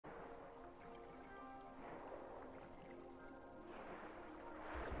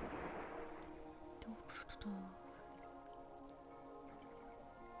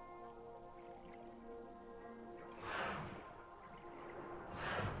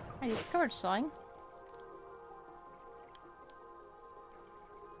I discovered sawing.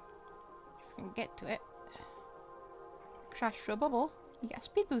 If I can get to it. Crash through a bubble, you get a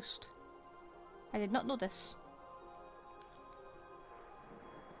speed boost. I did not know this.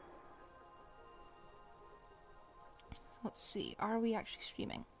 Let's see, are we actually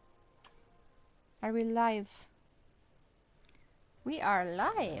streaming? Are we live? We are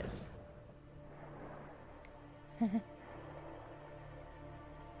live! You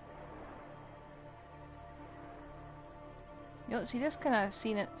don't see this kind of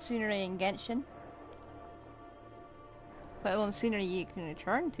scenery in Genshin. Let alone scenery you can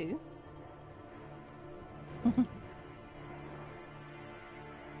return to.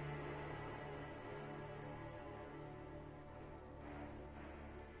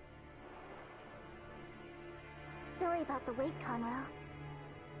 Sorry about the wait, Conwell.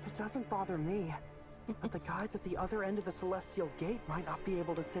 It doesn't bother me, but the guys at the other end of the Celestial Gate might not be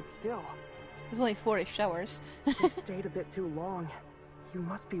able to sit still. There's only 4-ish hours. They stayed a bit too long. You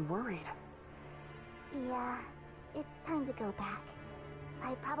must be worried. Yeah, it's time to go back.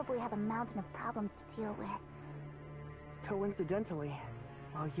 I probably have a mountain of problems to deal with. Coincidentally,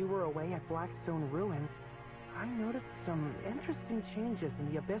 while you were away at Blackstone Ruins, I noticed some interesting changes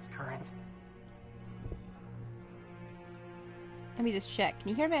in the Abyss Current. Let me just check. Can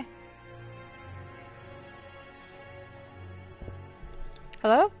you hear me?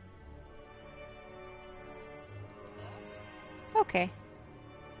 Hello? Okay.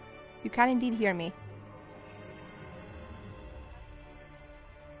 You can indeed hear me.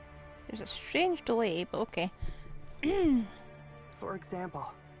 There's a strange delay, but okay. For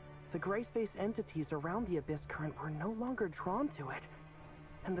example, the gray space entities around the Abyss Current were no longer drawn to it,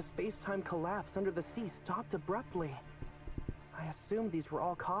 and the space-time collapse under the sea stopped abruptly. I assume these were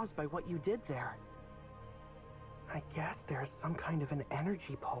all caused by what you did there. I guess there's some kind of an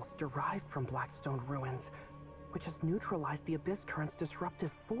energy pulse derived from Blackstone Ruins, which has neutralized the Abyss Current's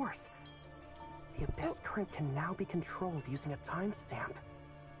disruptive force. The Abyss Current can now be controlled using a timestamp.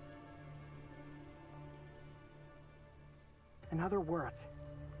 In other words,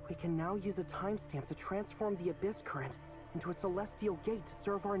 we can now use a timestamp to transform the Abyss Current into a celestial gate to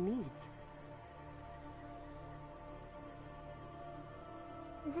serve our needs.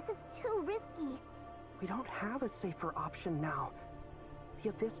 This is too risky. We don't have a safer option now. The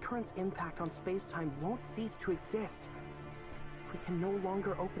Abyss Current's impact on space-time won't cease to exist. We can no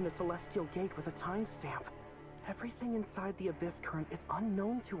longer open the Celestial Gate with a timestamp. Everything inside the Abyss Current is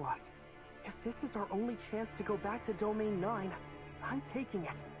unknown to us. If this is our only chance to go back to Domain 9, I'm taking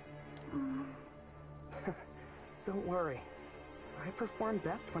it. Don't worry. I perform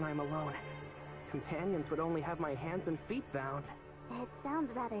best when I'm alone. Companions would only have my hands and feet bound. It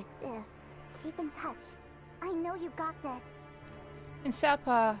sounds rather stiff. Keep in touch. I know you've got this. And set up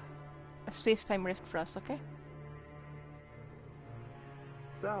a space-time rift for us, okay?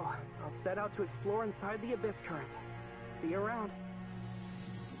 So, I'll set out to explore inside the Abyss Current. See you around.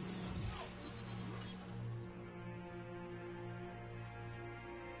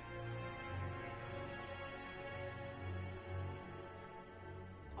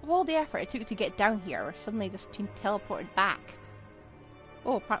 Of all the effort it took to get down here, we're suddenly just being teleported back.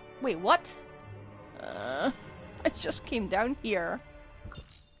 Oh, wait, what? I just came down here.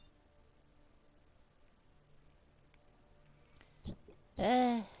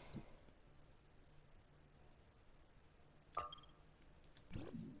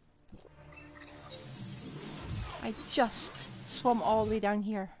 I just swam all the way down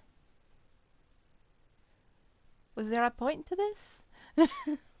here. Was there a point to this?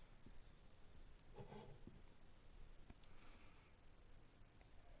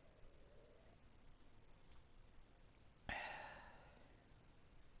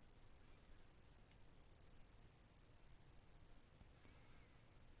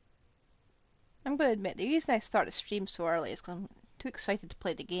 I'm going to admit, the reason I started stream so early is because I'm too excited to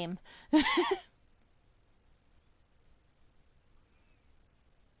play the game.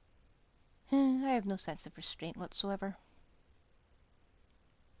 I have no sense of restraint whatsoever.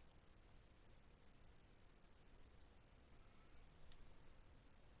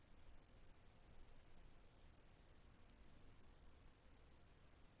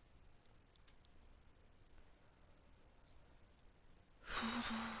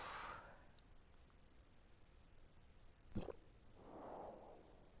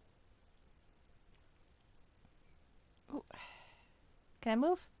 Ooh. Can I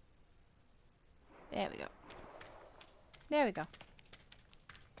move? There we go. There we go.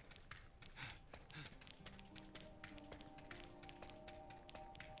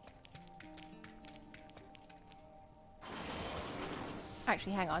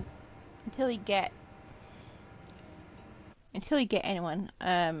 Actually, hang on. Until we get anyone,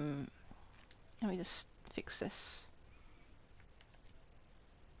 let me just fix this.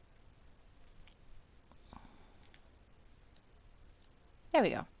 There we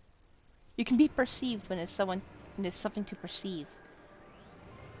go. You can be perceived when there's something to perceive.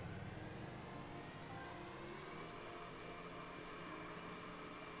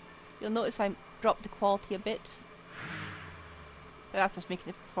 You'll notice I dropped the quality a bit. But that's just making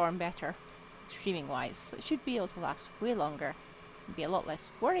it perform better, streaming wise. So it should be able to last way longer and be a lot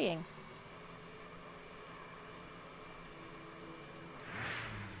less worrying.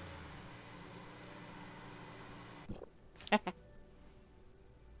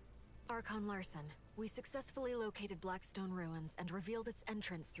 Archon Larson, we successfully located Blackstone Ruins and revealed its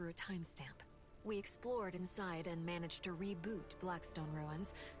entrance through a timestamp. We explored inside and managed to reboot Blackstone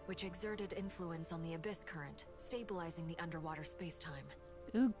Ruins, which exerted influence on the Abyss Current, stabilizing the underwater spacetime.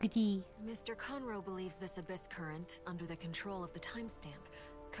 Ooh, goody. Mr. Conroe believes this Abyss Current, under the control of the timestamp,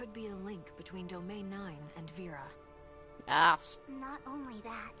 could be a link between Domain 9 and Vera. Yes. Not only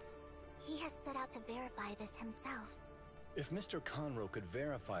that, he has set out to verify this himself. If Mr. Conroe could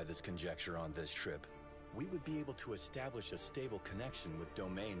verify this conjecture on this trip, we would be able to establish a stable connection with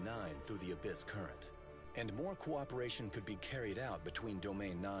Domain 9 through the Abyss Current. And more cooperation could be carried out between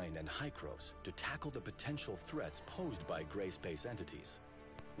Domain 9 and Hykros to tackle the potential threats posed by gray space entities.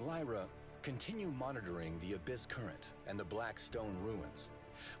 Lyra, continue monitoring the Abyss Current and the Blackstone Ruins.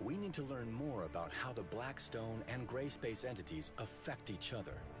 We need to learn more about how the Blackstone and gray space entities affect each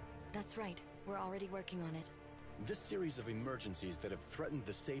other. That's right. We're already working on it. This series of emergencies that have threatened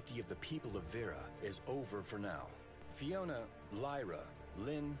the safety of the people of Vera is over for now. Fiona, Lyra,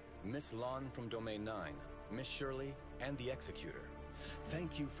 Lynn, Miss Lon from Domain 9, Miss Shirley, and the Executor.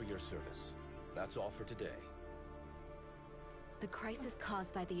 Thank you for your service. That's all for today. The crisis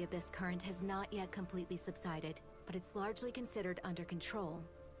caused by the Abyss Current has not yet completely subsided, but it's largely considered under control.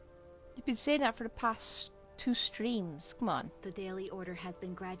 You've been saying that for the past 2 streams. Come on. The daily order has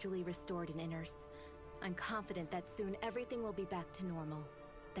been gradually restored in Inners. I'm confident that soon everything will be back to normal.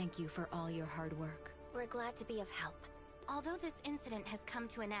 Thank you for all your hard work. We're glad to be of help. Although this incident has come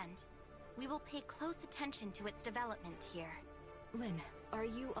to an end, we will pay close attention to its development here. Lynn, are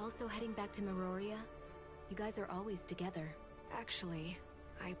you also heading back to Meroria? You guys are always together. Actually,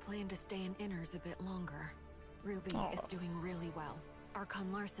 I plan to stay in Inners a bit longer. Ruby is doing really well.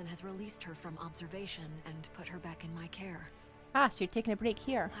 Archon Larson has released her from observation and put her back in my care. Ah, so you're taking a break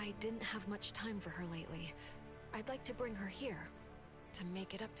here. I didn't have much time for her lately. I'd like to bring her here, to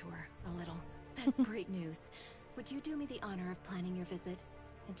make it up to her a little. That's great news. Would you do me the honor of planning your visit?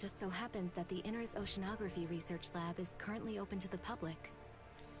 It just so happens that the Inners Oceanography Research Lab is currently open to the public.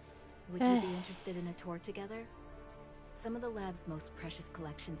 Would you be interested in a tour together? Some of the lab's most precious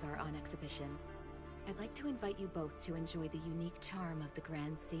collections are on exhibition. I'd like to invite you both to enjoy the unique charm of the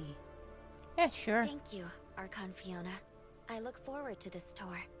Grand Sea. Yeah, sure. Thank you, Archon Fiona. I look forward to this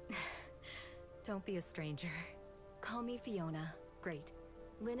tour. Don't be a stranger. Call me Fiona. Great.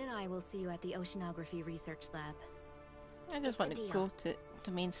 Lynn and I will see you at the Oceanography Research Lab. I just want to go to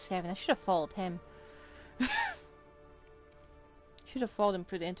Domain 7. I should have followed him. Should have followed him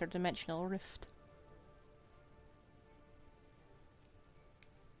through the interdimensional rift.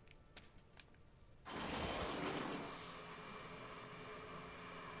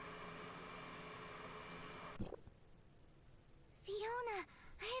 Fiona,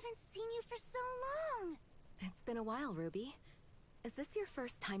 I haven't seen you for so long. It's been a while, Ruby. Is this your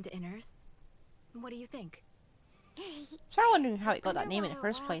first time to Inners? What do you think? So I'm wondering how it got that name in the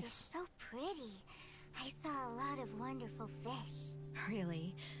first Underwater place. worlds are so pretty. I saw a lot of wonderful fish.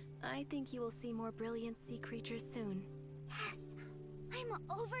 Really? I think you will see more brilliant sea creatures soon. Yes, I'm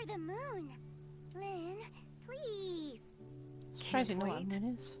over the moon. Lynn, please. Surprising no wait. what it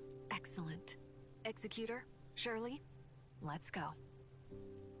is. Excellent. Executor, Shirley, let's go.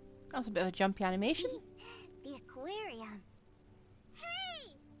 That was a bit of a jumpy animation. The aquarium.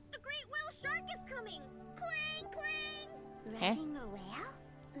 Hey! A great whale shark is coming! Clang, clang! Eh? Riding a whale?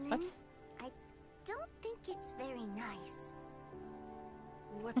 Lynn, What? I don't think it's very nice.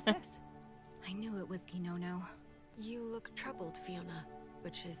 What's this? I knew it was Kinono. You look troubled, Fiona,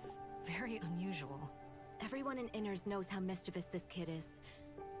 which is very unusual. Everyone in Inners knows how mischievous this kid is.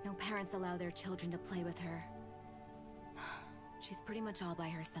 No parents allow their children to play with her. She's pretty much all by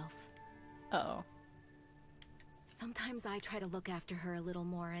herself. Uh-oh. Sometimes I try to look after her a little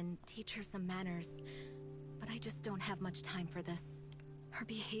more and teach her some manners, but I just don't have much time for this. Her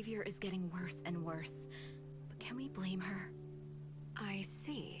behavior is getting worse and worse. But can we blame her? I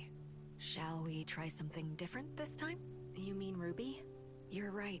see. Shall we try something different this time? You mean Ruby?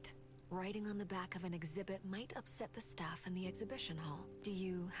 right. Writing on the back of an exhibit might upset the staff in the exhibition hall. Do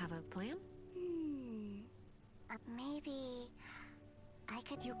you have a plan? Maybe I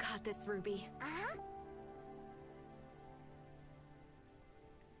could... You got this, Ruby. Uh-huh.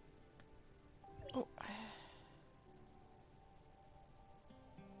 Oh.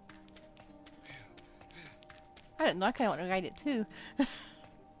 I don't know, I kind of want to write it too.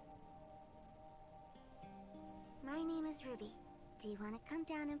 My name is Ruby. Do you want to come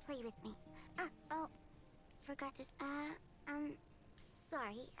down and play with me? Oh, forgot to... sorry.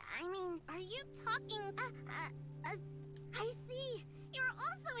 I mean, are you talking... I see. You're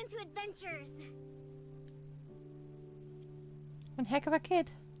also into adventures. One heck of a kid.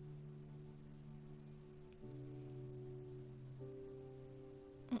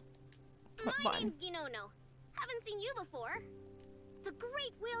 What My button? name's Ginono. Haven't seen you before. The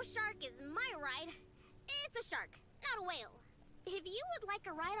great whale shark is my ride. It's a shark, not a whale. If you would like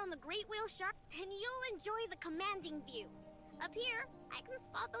a ride on the great whale shark, then you'll enjoy the commanding view. Up here, I can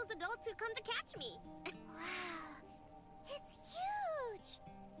spot those adults who come to catch me. Wow, it's huge!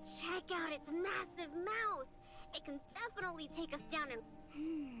 Check out its massive mouth. It can definitely take us down and...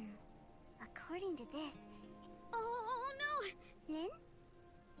 According to this... Oh no! Lynn?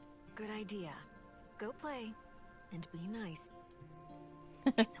 Good idea. Go play, and be nice.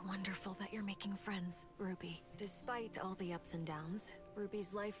 It's wonderful that you're making friends, Ruby. Despite all the ups and downs,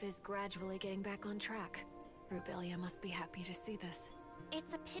 Ruby's life is gradually getting back on track. Rubelia must be happy to see this.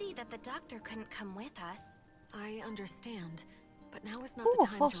 It's a pity that the doctor couldn't come with us. I understand, but now is not Ooh, the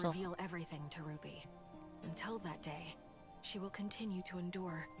time to fossil. reveal everything to Ruby. Until that day, she will continue to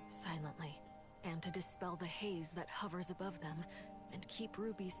endure silently, and to dispel the haze that hovers above them, and keep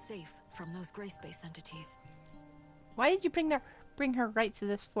Ruby safe from those gray space entities. Why did you bring her right to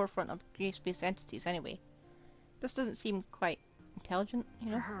this forefront of gray space entities anyway? This doesn't seem quite intelligent, you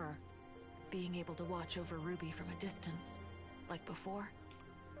know? For her, being able to watch over Ruby from a distance, like before,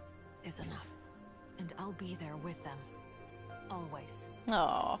 is enough. And I'll be there with them. Always.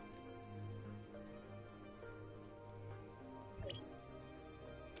 Aww.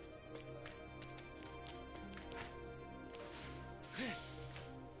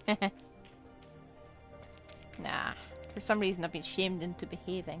 Nah. For some reason I've been shamed into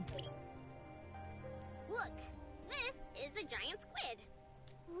behaving. Look, this is a giant squid.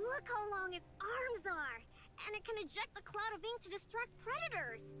 Look how long its arms are. And it can eject a cloud of ink to distract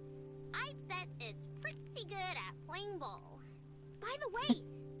predators. I bet it's pretty good at playing ball. By the way,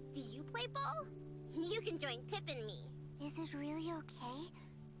 do you play ball? You can join Pip and me. Is it really okay?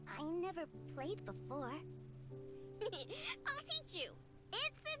 I never played before. I'll teach you.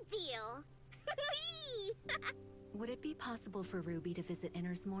 It's a deal. Would it be possible for Ruby to visit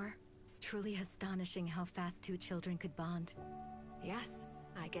Inners more? It's truly astonishing how fast two children could bond. Yes,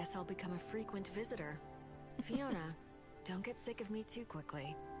 I guess I'll become a frequent visitor. Fiona, don't get sick of me too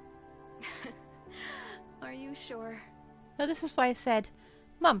quickly. Are you sure? No, this is why I said,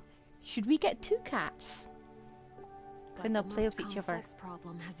 Mum, should we get two cats? But Then they'll the play most with each other. complex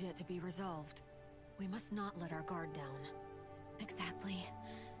problem has yet to be resolved. We must not let our guard down. Exactly.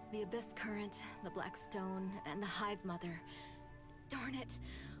 The Abyss Current, the Black Stone, and the Hive Mother. Darn it.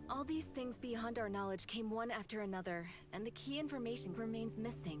 All these things beyond our knowledge came one after another, and the key information remains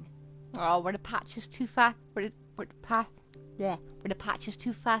missing. Oh, were the patches too fast? Were the patches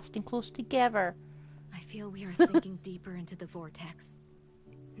too fast and close together? I feel we are sinking deeper into the vortex.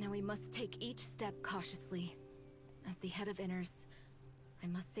 Now we must take each step cautiously. As the head of Inners, I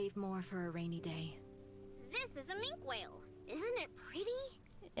must save more for a rainy day. This is a mink whale. Isn't it pretty?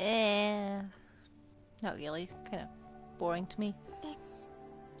 Not really. Kind of boring to me. It's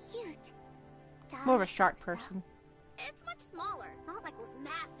cute. More of a Don't you shark think so? person. It's much smaller, not like those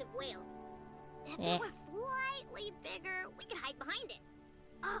massive whales. If Eh. it was slightly bigger, we could hide behind it.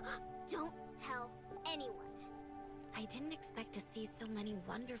 Don't tell anyone. I didn't expect to see so many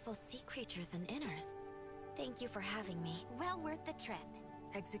wonderful sea creatures in Inners. Thank you for having me. Well worth the trip.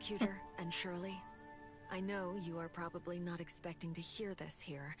 Executor and Shirley, I know you are probably not expecting to hear this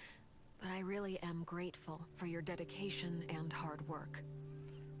here, but I really am grateful for your dedication and hard work.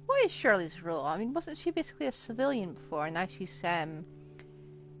 What is Shirley's role? I mean, wasn't she basically a civilian before, and now she's in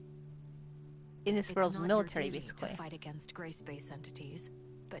this It's world's not your military, duty basically? to fight against gray space entities,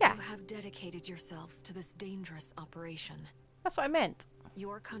 but Yeah. you have dedicated yourselves to this dangerous operation. That's what I meant.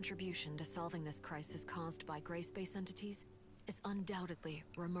 Your contribution to solving this crisis caused by gray space entities is undoubtedly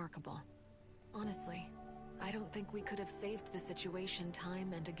remarkable. Honestly, I don't think we could have saved the situation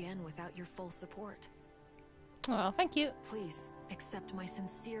time and again without your full support. Oh, thank you. Please accept my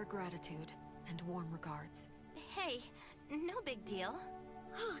sincere gratitude and warm regards. Hey, no big deal.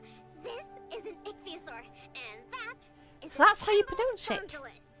 This is an ichthyosaur, and that is So that's how you pronounce it.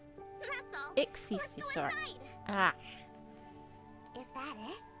 That's all. Ichthyosaur. Let's go inside. Ah. Is that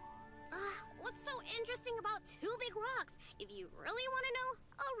it? What's so interesting about two big rocks? If you really want to know,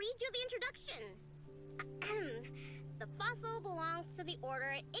 I'll read you the introduction. The fossil belongs to the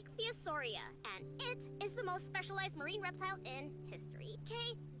order Ichthyosauria, and it is the most specialized marine reptile in history.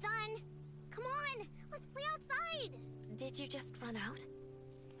 Okay, done. Come on, let's play outside. Did you just run out?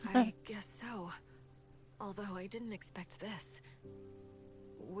 I guess so. Although I didn't expect this.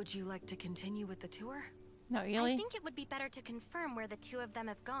 Would you like to continue with the tour? Not really. I think it would be better to confirm where the two of them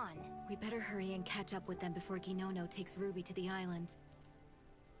have gone. We better hurry and catch up with them before Ginono takes Ruby to the island.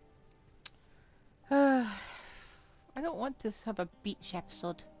 I don't want to have a beach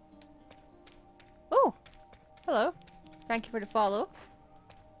episode. Oh! Hello. Thank you for the follow.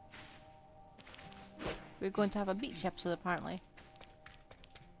 We're going to have a beach episode apparently.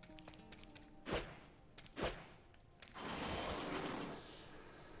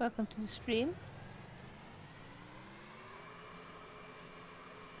 Welcome to the stream.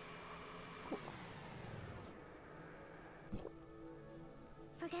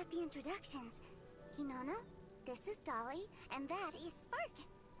 Forget the introductions. Ginono, this is Dolly, and that is Spark.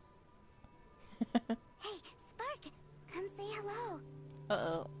 Hey, Spark, come say hello.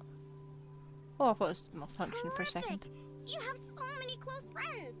 Uh-oh. Oh, I thought it was malfunction for a second. Terrific. You have so many close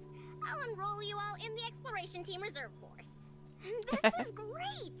friends. I'll enroll you all in the Exploration Team Reserve Force. This is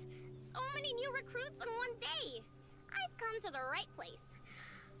great! So many new recruits in one day. I've come to the right place.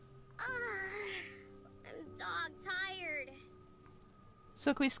 I'm dog tired.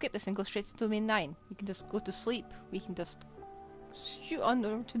 So can we skip this and go straight to Domain 9? You can just go to sleep. We can just shoot on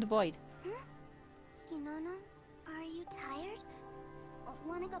over to the void. Ginono, are you tired?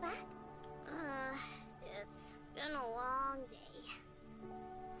 Wanna go back? It's been a long day.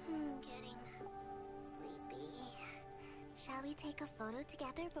 Getting sleepy. Shall we take a photo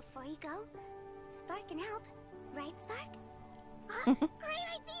together before you go? Spark can help. Right, Spark? Great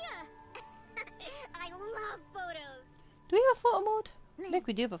idea! I love photos. Do we have a photo mode? I Lynn, think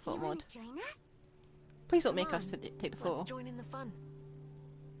we do have a do photo you wanna mode. join us? Please don't Come make us on, take the photo. Let's join in the fun.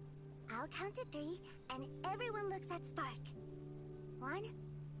 I'll count to 3, and everyone looks at Spark. 1,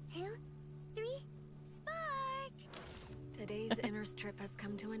 2, 3, Spark! Today's Inner's trip has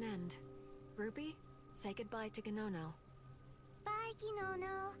come to an end. Ruby, say goodbye to Ginono. Bye,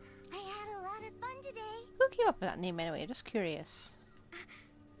 Ginono. I had a lot of fun today. Who came up with that name anyway? Just curious.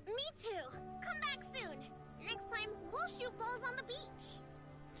 Me too. Come back soon. Next time, we'll shoot balls on the beach.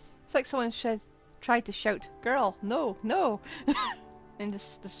 It's like someone tried to shout, "Girl, no, no!" and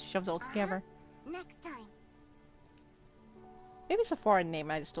just shoved it all together. Next time. Maybe it's a foreign name,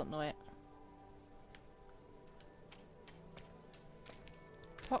 I just don't know it.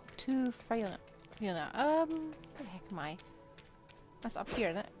 Talk to Fiona. Fiona, where the heck am I? That's up here,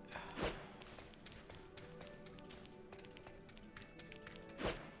 isn't it?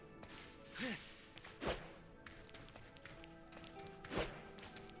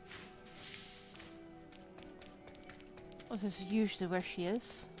 Well, this is usually where she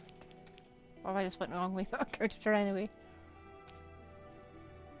is. Or I just went the wrong way, but I counted her anyway.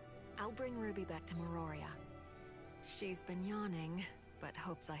 I'll bring Ruby back to Mororia. She's been yawning, but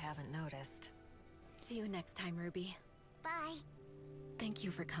hopes I haven't noticed. See you next time, Ruby. Bye. Thank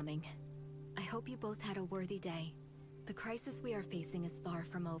you for coming. I hope you both had a worthy day. The crisis we are facing is far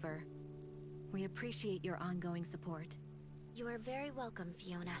from over. We appreciate your ongoing support. You are very welcome,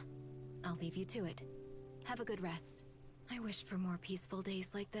 Fiona. I'll leave you to it. Have a good rest. I wish for more peaceful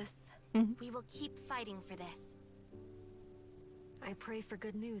days like this. We will keep fighting for this. I pray for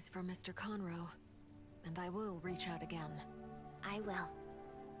good news from Mr. Conroe, and I will reach out again. I will.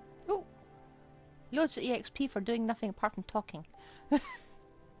 Oh! Loads of EXP for doing nothing apart from talking.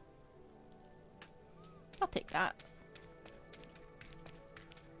 I'll take that.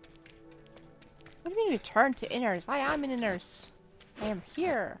 What do you mean return to Inners? I am in Inners. I am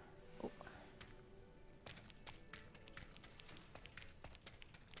here. Oh.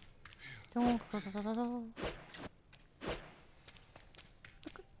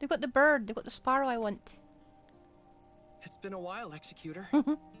 Look, they've got the bird. They've got the sparrow I want. It's been a while, Executor.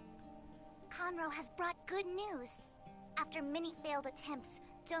 Conroe has brought good news. After many failed attempts,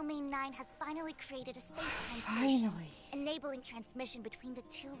 Domain 9 has finally created a space-time station, Finally. enabling transmission between the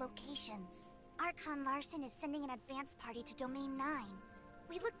two locations. Archon Larson is sending an advance party to Domain 9.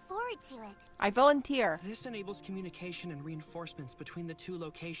 We look forward to it. I volunteer. This enables communication and reinforcements between the two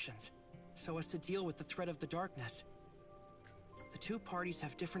locations, so as to deal with the threat of the darkness. The two parties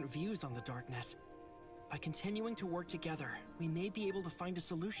have different views on the darkness, By continuing to work together, we may be able to find a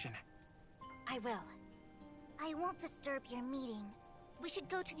solution. I will. I won't disturb your meeting. We should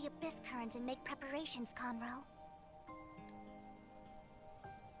go to the Abyss Current and make preparations, Conroe.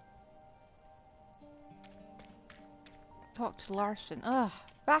 Talk to Larson. Ugh,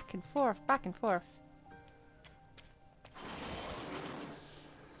 back and forth, back and forth.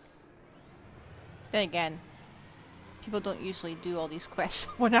 Then again, people don't usually do all these quests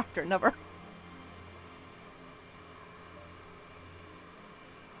one after another.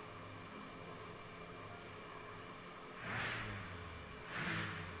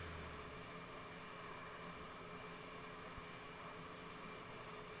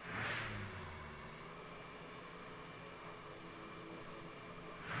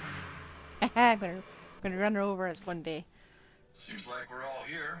 I'm gonna run her over as one day. Seems like we're all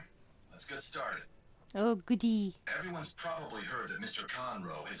here. Let's get started. Oh, goody. Everyone's probably heard that Mr.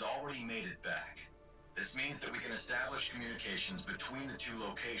 Conroe has already made it back. This means that we can establish communications between the two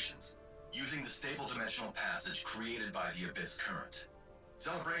locations, using the stable dimensional passage created by the Abyss Current.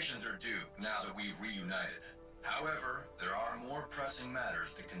 Celebrations are due now that we've reunited. However, there are more pressing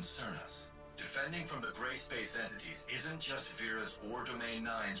matters that concern us. Defending from the gray space entities isn't just Vera's or Domain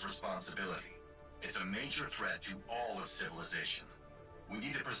 9's responsibility. It's a major threat to all of civilization. We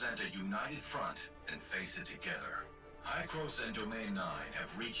need to present a united front and face it together. Hycros and Domain 9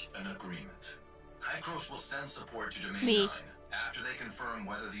 have reached an agreement. Hycros will send support to Domain 9 after they confirm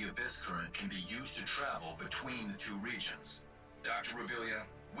whether the Abyss Current can be used to travel between the two regions. Dr. Rubilia,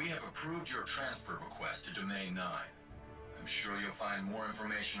 we have approved your transfer request to Domain 9. I'm sure you'll find more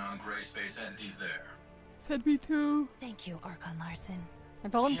information on gray space entities there. Send me too. Thank you, Archon Larson. I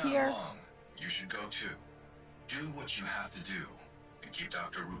volunteer. Xianlong, you should go too. Do what you have to do, and keep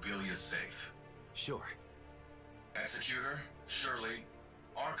Dr. Rubilia safe. Sure. Executor, Shirley,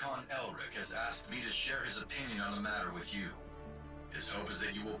 Archon Elric has asked me to share his opinion on the matter with you. His hope is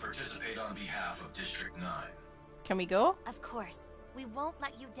that you will participate on behalf of District 9. Can we go? Of course. We won't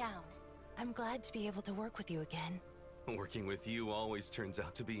let you down. I'm glad to be able to work with you again. Working with you always turns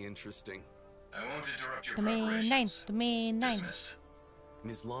out to be interesting. I won't interrupt your Domain 9. preparations. Domain 9. Dismissed.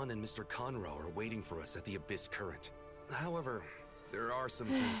 Ms. Lon and Mr. Conroe are waiting for us at the Abyss Current. However, there are some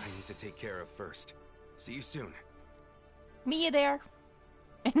things I need to take care of first. See you soon. Meet you there.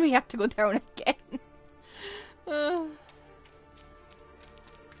 And we have to go down again. Are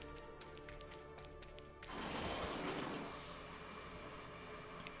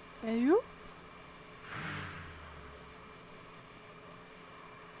you?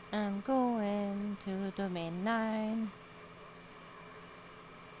 I'm going to Domain 9.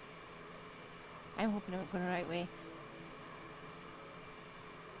 I'm hoping I'm going the right way.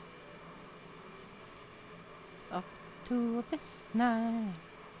 Off to Abyss 9.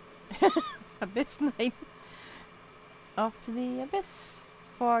 Abyss 9. Off to the Abyss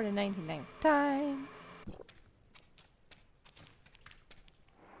for the 99th time.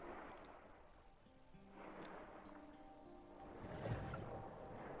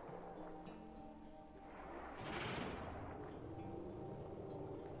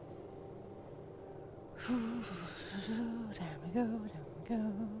 There we go, there we go.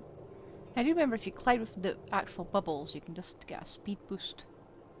 I do remember if you collide with the actual bubbles, you can just get a speed boost.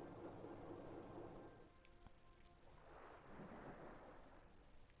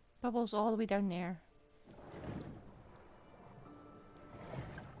 Bubbles all the way down there.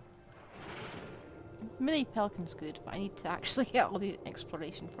 Mini Pelican's good, but I need to actually get all the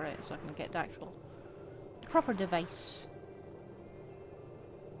exploration for it so I can get the actual proper device.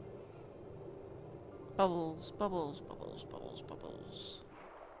 Bubbles, bubbles, bubbles, bubbles, bubbles.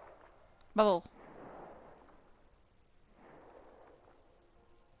 Bubble.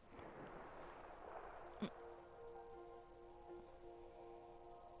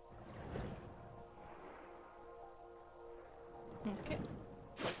 Okay.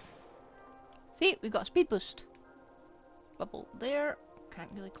 See, we got a speed boost. Bubble there. Can't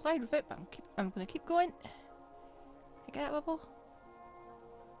really collide with it, but I'm gonna keep going. I get that bubble.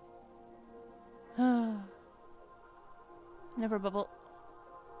 Never bubble.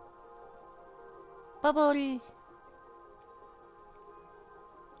 Bubble. Ooh.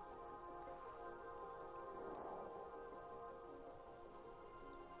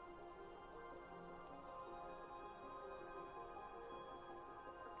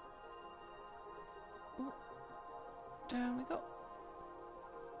 Down we go.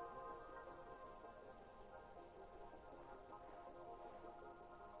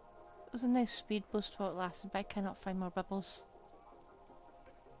 It was a nice speed boost while it lasted, but I cannot find more bubbles.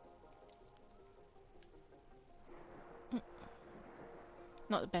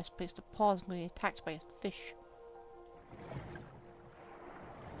 Not the best place to pause. I'm going to be attacked by a fish.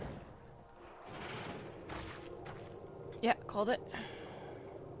 Yeah, called it.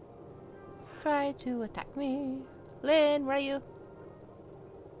 Try to attack me. Lynn, where are you?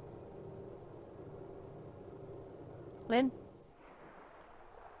 Lynn?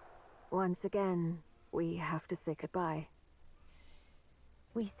 Once again, we have to say goodbye.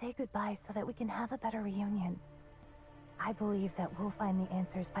 We say goodbye so that we can have a better reunion. I believe that we'll find the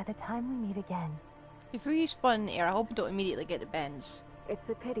answers by the time we meet again. If we respawn in the air, I hope we don't immediately get the bends. It's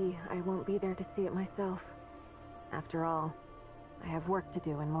a pity I won't be there to see it myself. After all, I have work to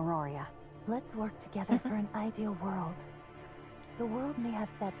do in Mororia. Let's work together for an ideal world. The world may have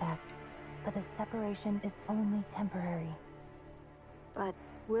setbacks, but the separation is only temporary. But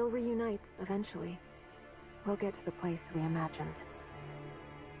we'll reunite eventually. We'll get to the place we imagined.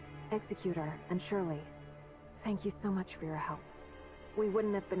 Executor and Shirley, thank you so much for your help. We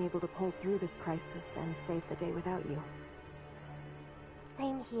wouldn't have been able to pull through this crisis and save the day without you.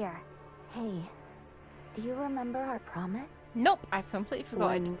 Same here. Hey, do you remember our promise? Nope, I've completely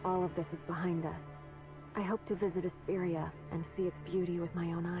forgot it. When all of this is behind us, I hope to visit Asperia and see its beauty with my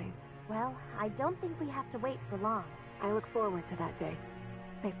own eyes. Well, I don't think we have to wait for long. I look forward to that day.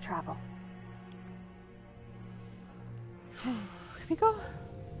 Safe travels. Here we go.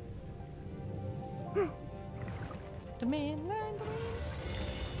 The mainland.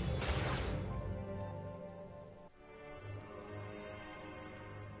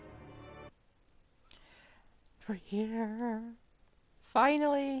 We're here.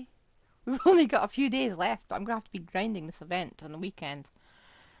 Finally. We've only got a few days left, but I'm going to have to be grinding this event on the weekend.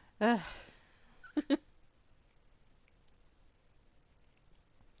 Ugh.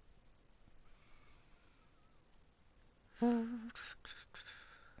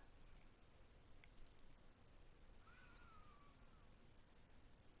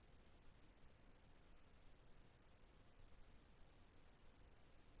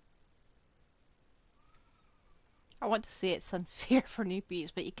 I want to say it's unfair for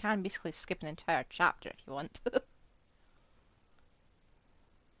newbies, but you can basically skip an entire chapter if you want.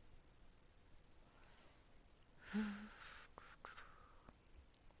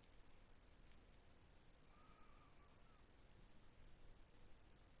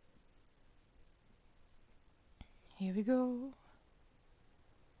 Here we go.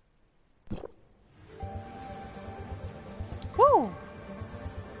 Woo!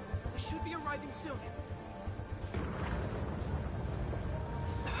 We should be arriving soon.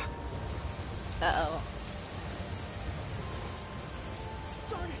 Uh-oh.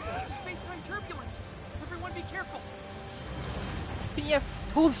 Darn it! It's space-time turbulence! Everyone be careful! Couldn't you have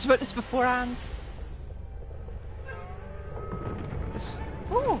told us about this beforehand? Just...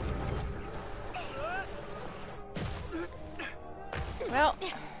 Ooh! Well...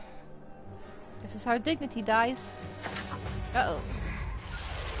 This is how dignity dies. Uh-oh.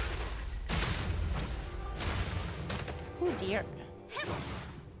 Oh dear.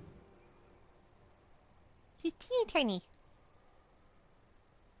 She's teeny tiny.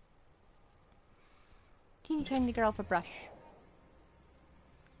 Teeny tiny girl with a brush.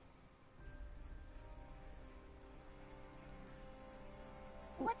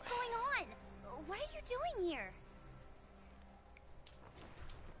 What's going on? What are you doing here?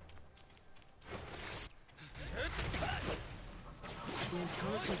 We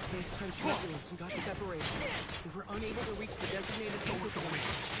encountered some space-time turbulence and got separated. We were unable to reach the designated focal point.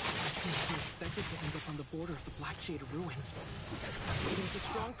 We expected to end up on the border of the Blackshade ruins. There's a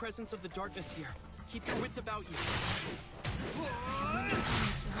strong presence of the darkness here. Keep your wits about you.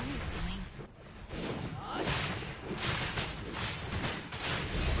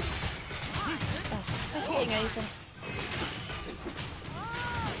 Not getting anything.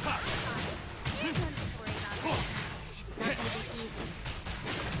 It's not gonna be easy.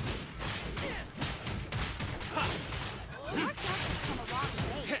 Our guests have come a long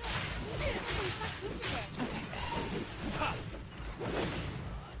way. We've been sucked into this.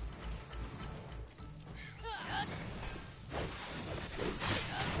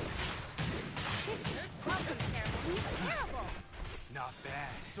 This welcome ceremony is terrible. Not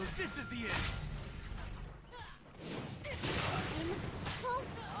bad. So this is the end. So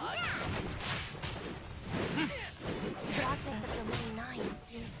mad. The darkness of Domain 9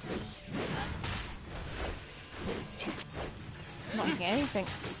 seems to be... Not getting anything.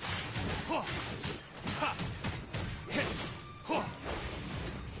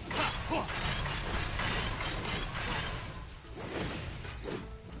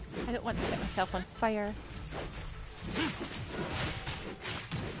 I don't want to set myself on fire.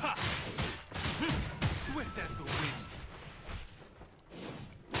 Swift as the wind.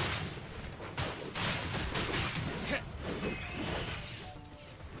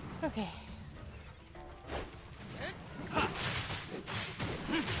 Okay.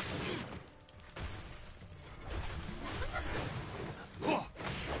 Come on.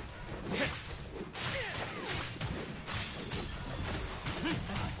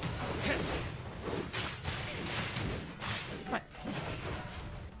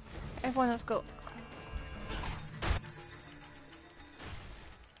 Everyone, let's go.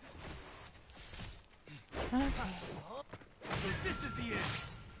 Okay. So this is the end.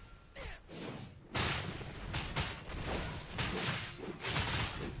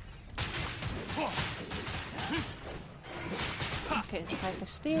 Okay, it's like a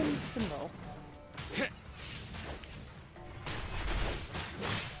steam symbol. Okay.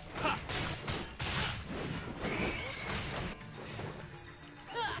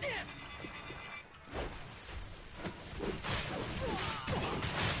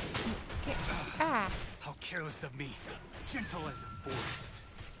 Ah! How careless of me. Gentle as the forest.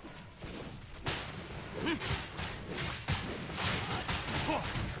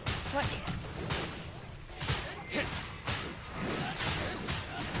 What?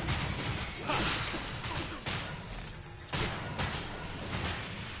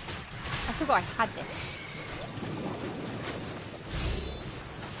 I forgot I had this.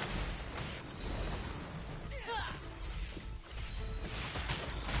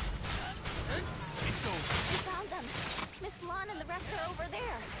 It's over. We found them. Miss Lon and the rest are over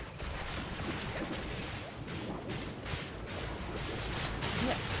there.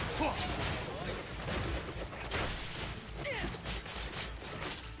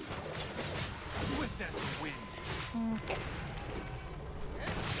 Swift as the wind. Okay.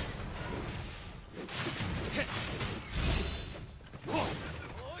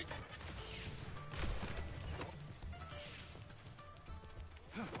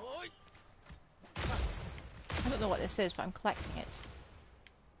 I don't know what this is, but I'm collecting it.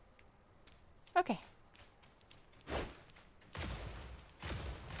 Okay. If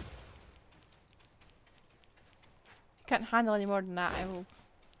you can't handle any more than that, I will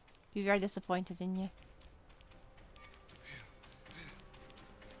be very disappointed in you.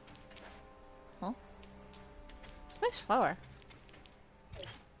 Huh? It's a nice flower.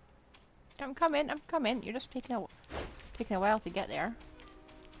 I'm coming, I'm coming. You're just taking a while to get there.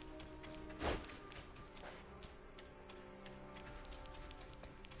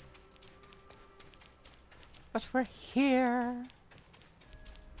 But we're here.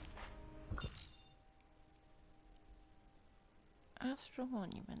 Astral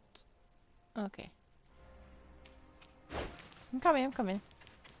Monument. Okay. I'm coming, I'm coming.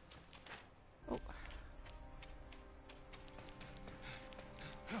 Oh.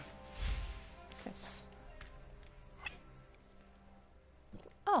 What's this?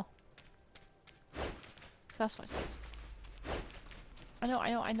 Oh. So that's what it is. I know,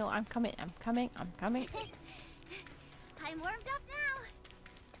 I'm coming, I'm coming. I'm warmed up now.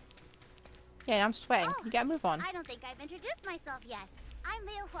 Yeah, I'm sweating. Oh, You gotta move on. I don't think I've introduced myself yet. I'm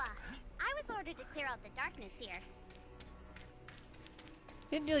Liu Hua. I was ordered to clear out the darkness here.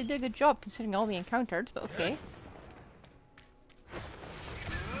 Didn't really do a good job considering all we encountered, but okay.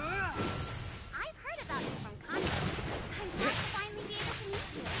 I've heard about you from Congo. I'm glad to finally be able to meet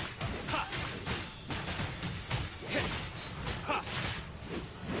you.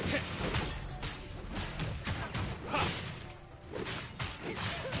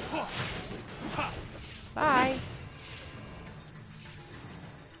 Bye.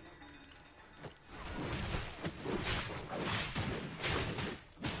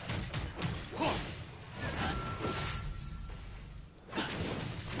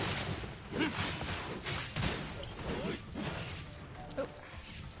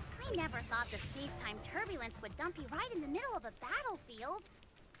 I never thought the space-time turbulence would dump you right in the middle of a battlefield.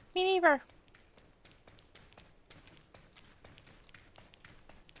 Me neither.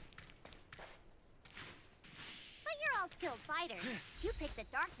 But you're all skilled fighters. You picked the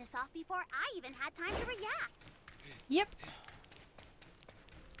darkness off before I even had time to react. Yep.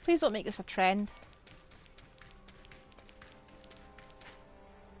 Please don't make this a trend.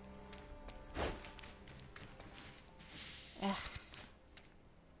 Ugh.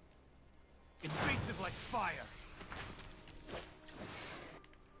 It's evasive like fire.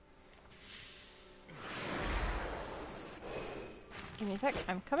 Give me a sec.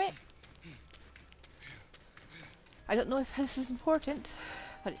 I'm coming. I don't know if this is important,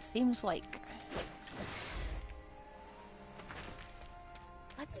 but it seems like.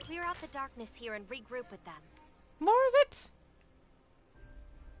 Let's clear out the darkness here and regroup with them. More of it?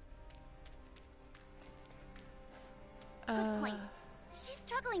 Good point. She's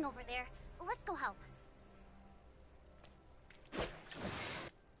struggling over there. Let's go help.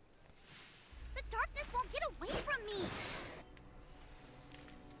 Get away from me!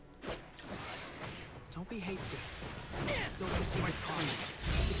 Don't be hasty. Still losing my time.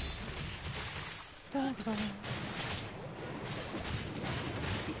 The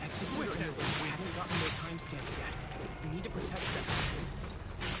executor and the rat haven't gotten their timestamps yet. We need to protect them.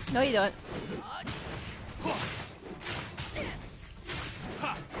 No, you don't.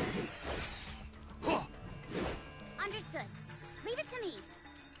 Understood. Leave it to me.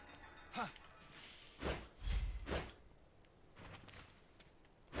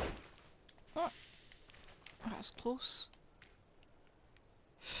 Oh, that's close.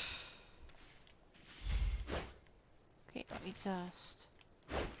 Okay, let me just...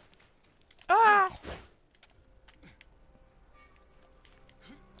 Ah!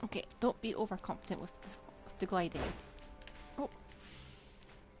 Okay, don't be overconfident with the gliding. Oh.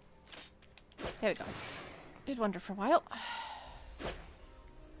 There we go. Did wander for a while.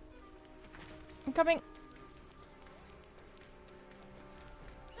 I'm coming.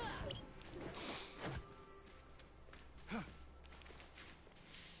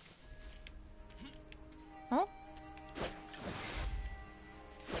 Huh?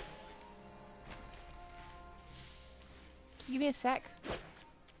 Give me a sec.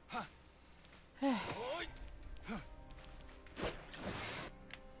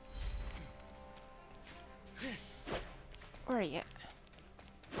 Where are you?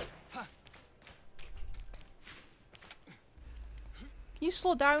 Can you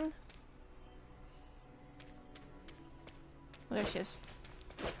slow down? Oh, there she is.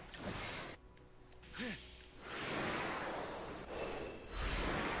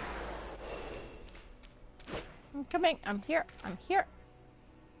 I'm coming. I'm here. I'm here.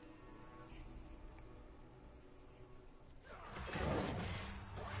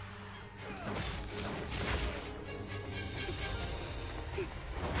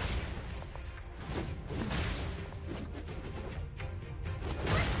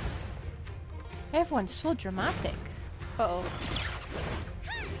 Everyone's so dramatic. Uh-oh.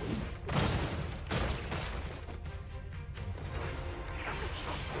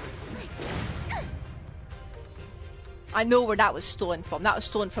 I know where that was stolen from. That was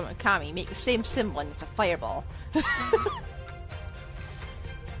stolen from Akami. Make the same symbol and it's a fireball.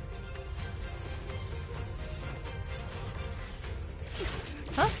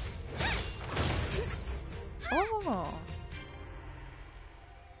 Huh? Oh.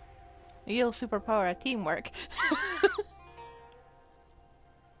 Real superpower of teamwork.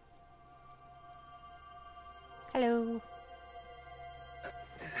 Hello.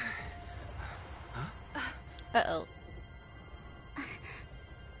 Uh-oh.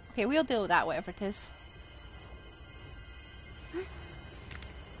 Okay, we'll deal with that, whatever it is.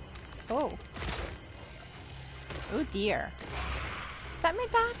 Oh. Oh dear. Is that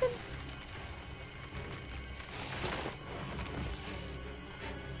meant to happen?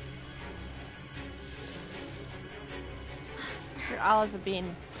 Your allies are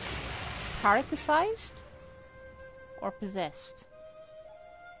being parasitized? Or possessed?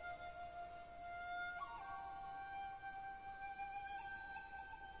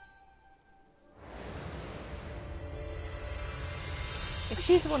 If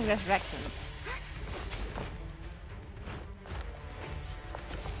she's the one resurrecting them.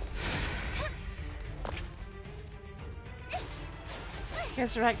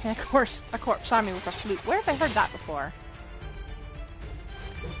 Resurrecting a corpse army with a flute. Where have I heard that before?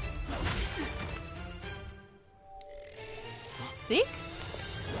 Zeke?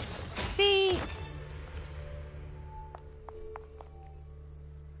 Zeke!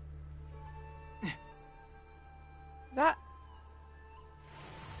 Is that...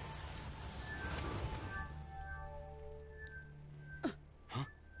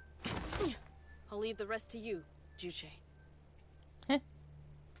 I'll leave the rest to you, Juche. Huh?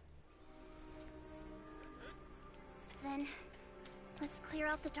 Then, let's clear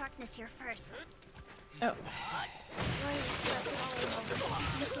out the darkness here first. Oh. Warriors left it all alone with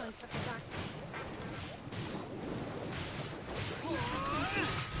the influence of the darkness.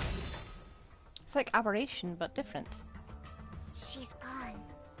 It's like aberration, but different. She's gone.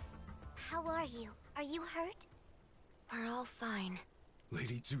 How are you? Are you hurt? We're all fine.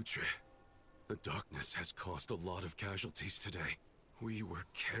 Lady Zutre, the darkness has caused a lot of casualties today. We were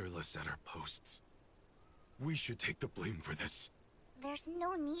careless at our posts. We should take the blame for this. There's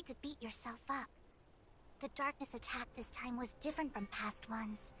no need to beat yourself up. The darkness attack this time was different from past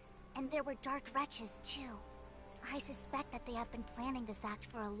ones, and there were dark wretches too. I suspect that they have been planning this act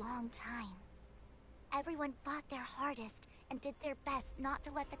for a long time. Everyone fought their hardest and did their best not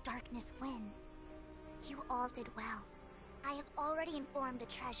to let the darkness win. You all did well. I have already informed the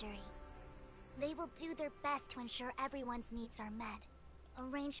Treasury. They will do their best to ensure everyone's needs are met.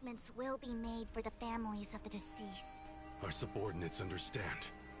 Arrangements will be made for the families of the deceased. Our subordinates understand.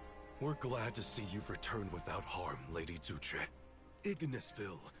 We're glad to see you've returned without harm, Lady Zuche.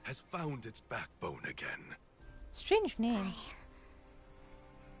 Ignisville has found its backbone again. Strange name.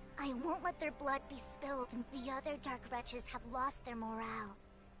 I won't let their blood be spilled. The other Dark Wretches have lost their morale.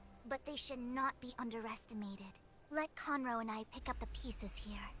 But they should not be underestimated. Let Conroe and I pick up the pieces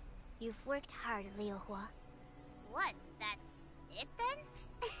here. You've worked hard, Liuhua. What? That's it then?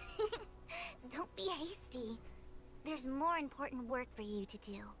 Don't be hasty. There's more important work for you to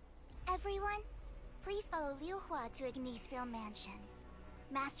do. Everyone, please follow Liuhua to Ignisville Mansion.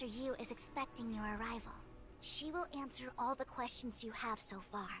 Master Yu is expecting your arrival. She will answer all the questions you have so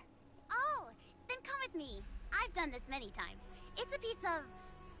far. Oh, then come with me. I've done this many times. It's a piece of...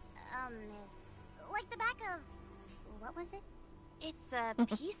 like the back of... what was it? It's a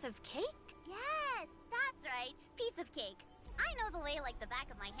piece of cake? Yes, that's right. Piece of cake. I know the way like the back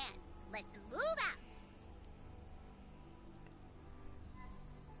of my hand. Let's move out.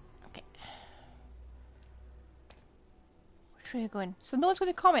 Okay. Which way are you going? So no one's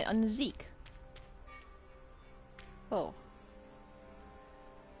going to comment on the Zeke. Oh.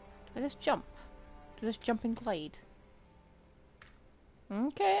 Do I just jump? Do I just jump and glide?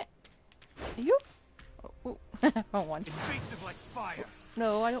 Okay. You? Oh, wrong one. It's evasive like fire.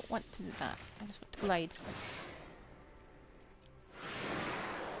 No, I don't want to do that. I just want to glide.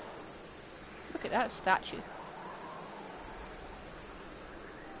 Look at that statue.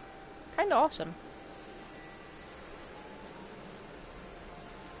 Kinda awesome.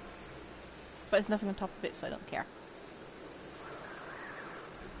 But there's nothing on top of it, so I don't care.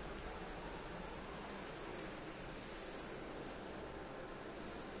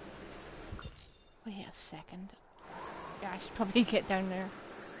 Wait a second. Yeah, I should probably get down there.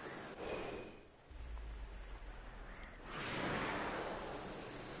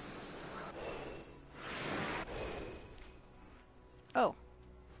 Oh.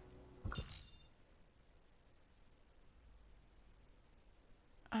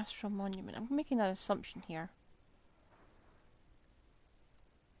 Astral Monument. I'm making that assumption here.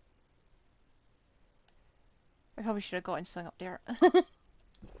 I probably should have gotten sung up there.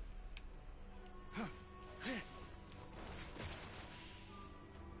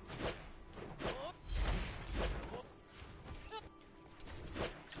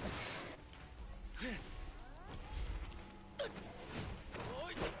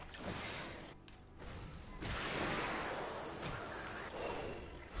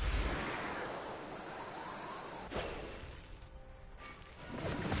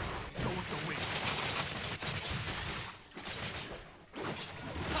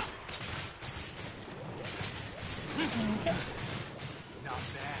 Not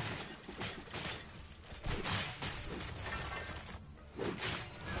bad.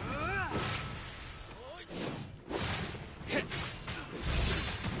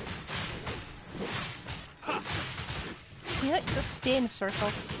 Can you like just stay in the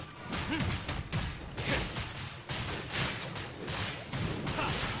circle?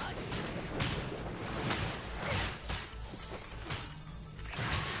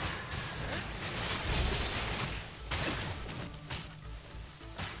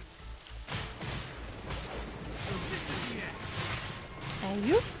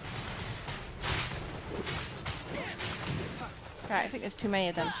 You? Right, I think there's too many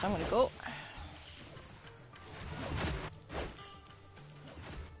of them, so I'm gonna go.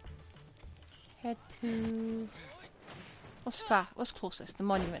 Head to... What's closest? The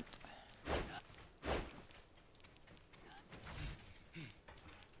monument.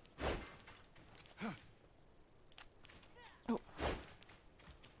 Oh.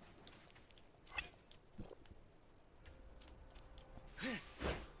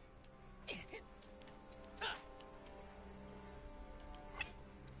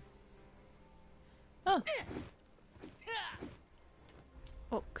 Oh.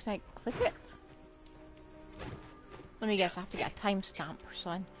 Oh, can I click it? Let me guess, I have to get a timestamp or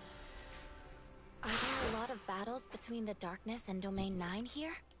something. Are there a lot of battles between the Darkness and Domain 9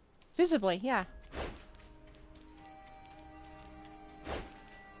 here? Visibly, yeah.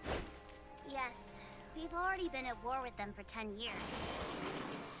 Yes, we've already been at war with them for 10 years.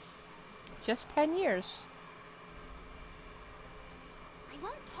 Just 10 years. I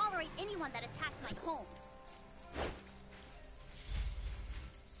won't tolerate anyone that attacks my home.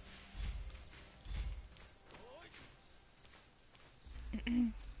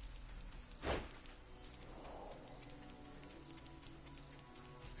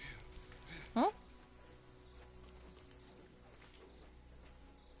 Huh?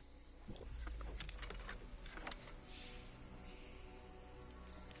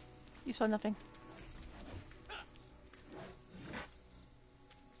 You saw nothing.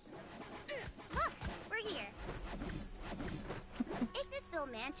 Look, we're here.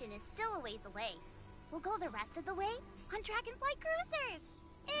 Ignisville Mansion is still a ways away. We'll go the rest of the way on Dragonfly Cruisers.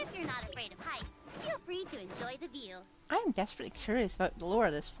 If you're not afraid of heights, feel free to enjoy the view. I am desperately curious about the lore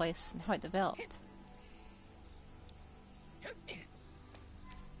of this place and how it developed.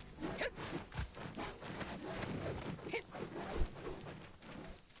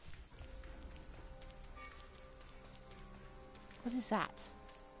 What is that?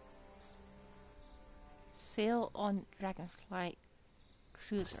 Sail on Dragonfly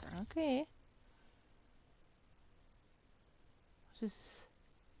Cruiser. Okay. What is...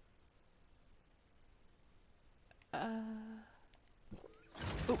 Oh,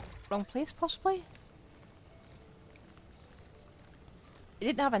 wrong place possibly? It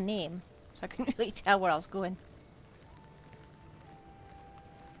didn't have a name, so I couldn't really tell where I was going.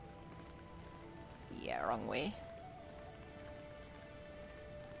 Yeah, wrong way.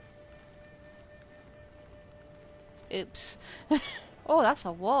 Oops. Oh, that's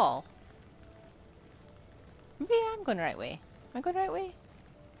a wall. Maybe I'm going the right way. Am I going the right way?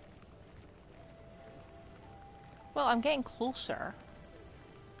 Well, I'm getting closer.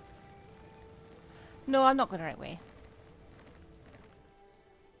 No, I'm not going the right way.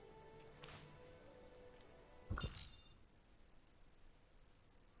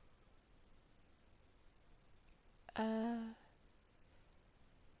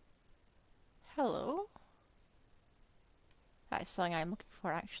 Hello? That is something I'm looking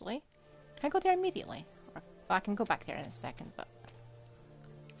for, actually. Can I go there immediately? Or, well, I can go back there in a second, but...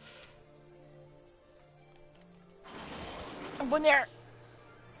 I'm going there!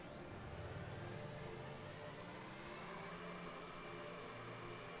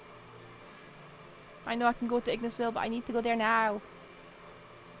 I know I can go to Ignisville, but I need to go there now.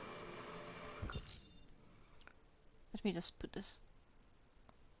 Let me just put this...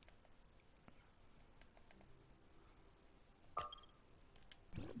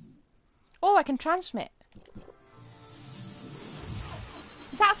 Oh, I can transmit!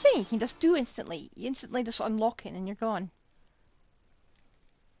 Is that a thing you can just do instantly? You instantly just unlock it and you're gone.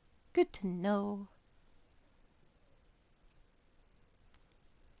 Good to know.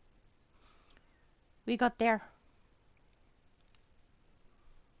 We got there.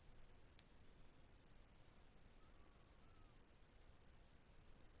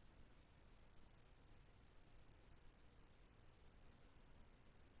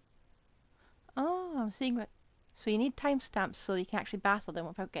 Oh, I'm seeing what... So you need timestamps so you can actually battle them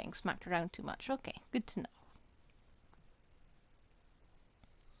without getting smacked around too much. Okay, good to know.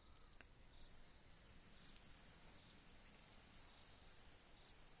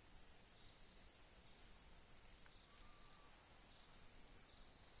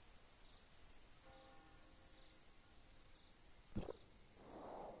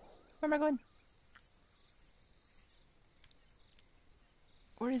 Where am I going?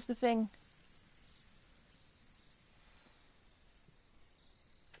 Where is the thing?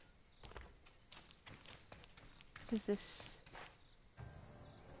 What is this?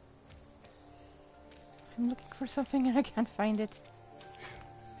 I'm looking for something and I can't find it.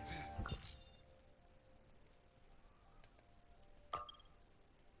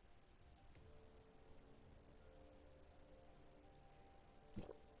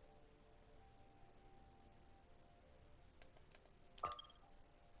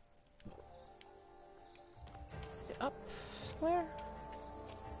 Is it up somewhere?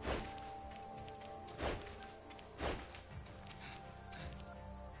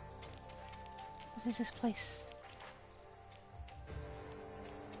 What is this place?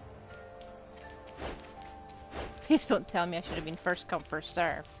 Please don't tell me I should have been first come, first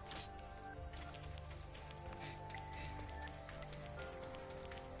serve.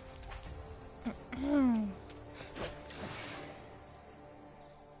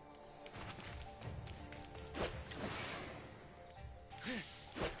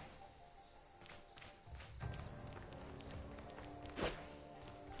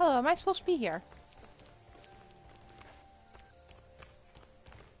 Hello, am I supposed to be here?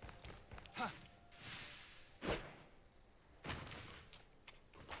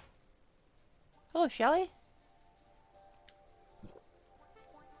 Hello, Shelly?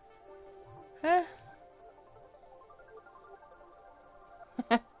 Huh?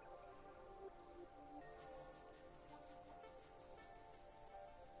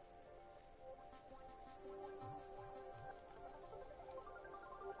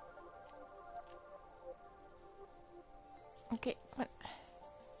 Okay, what?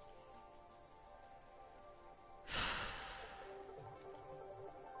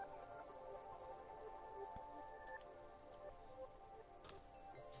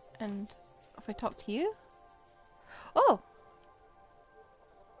 I talk to you? Oh!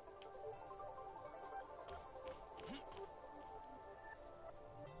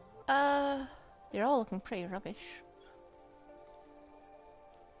 They're all looking pretty rubbish.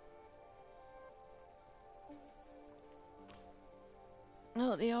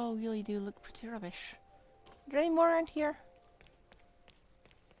 No, they all really do look pretty rubbish. Is there any more around here?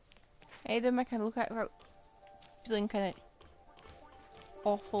 Any of them I can look at without feeling kind of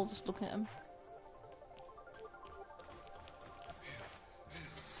awful just looking at them?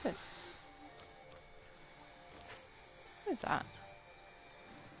 What's this? What is that?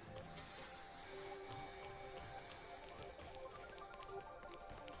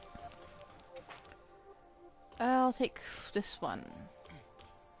 I'll take this one.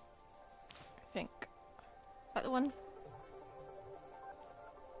 I think. Is that the one?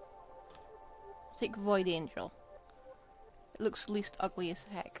 I'll take Void Angel. It looks least ugly as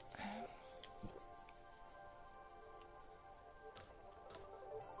heck.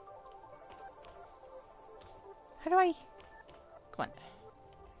 How do I... Come on.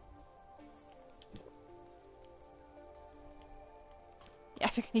 Yeah, I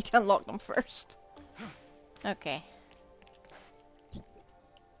think I need to unlock them first. Okay.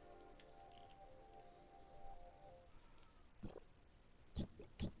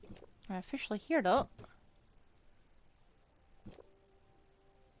 I'm officially here though.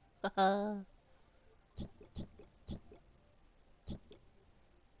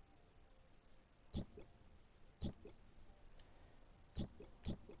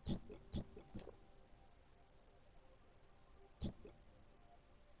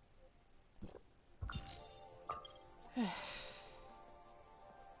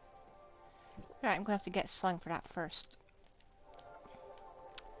 Right, I'm gonna have to get slang for that first.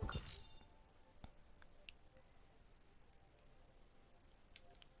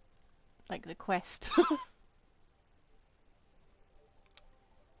 Like the quest.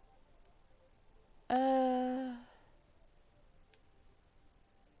 Hang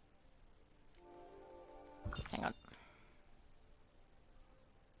on.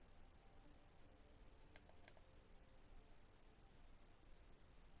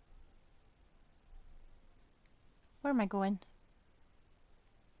 Where am I going?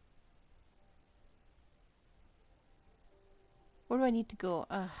 Where do I need to go?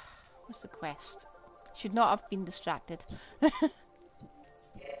 What's the quest? Should not have been distracted.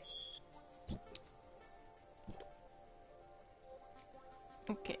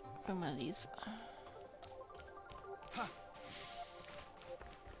 Okay, find one of these.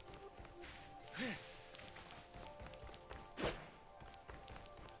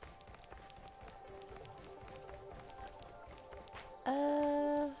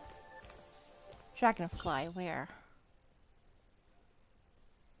 Dragonfly, where?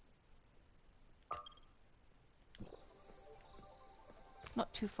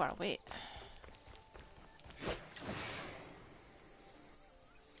 Not too far away.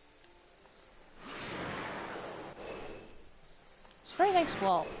 It's a very nice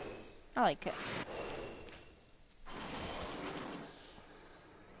wall. I like it.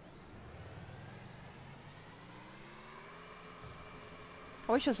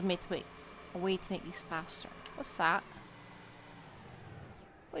 I wish there was a way to make these faster. What's that?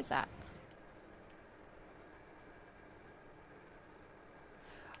 What is that?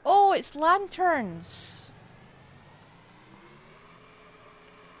 Oh, it's lanterns!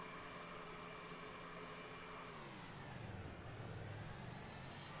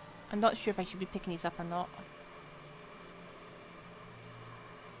 I'm not sure if I should be picking these up or not.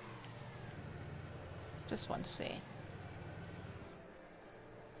 Just want to say.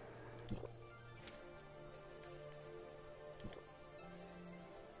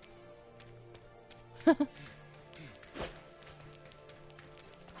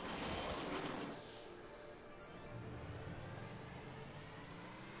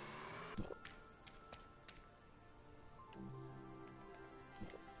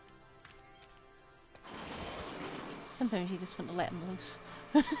 Sometimes you just want to let them loose.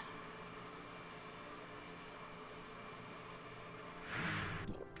 Okay,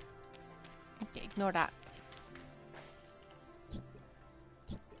 ignore that.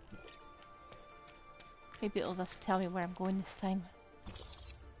 Maybe it'll just tell me where I'm going this time.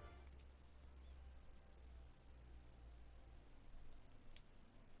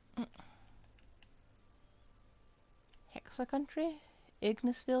 Hexa country?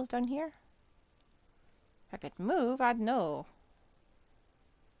 Ignisville's down here? If I could move, I'd know.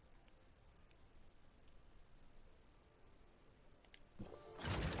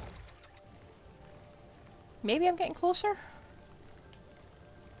 Maybe I'm getting closer?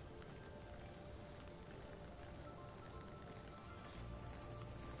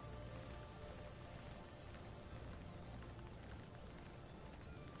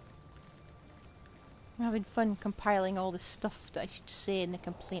 I'm having fun compiling all the stuff that I should say in the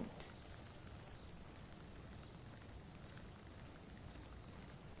complaint.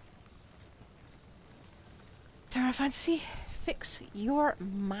 Terra Fantasy, fix your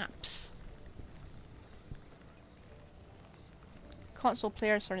maps. Console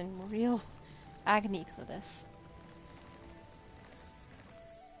players are in real agony because of this.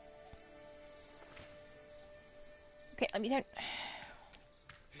 Okay, let me down.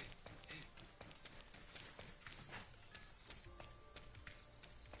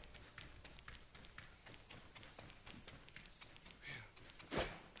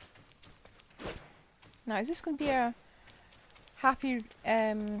 Now, is this going to be a happy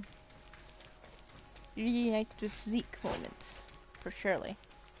reunited with Zeke moment? For surely.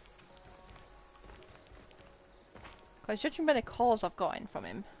 Because judging by the calls I've gotten from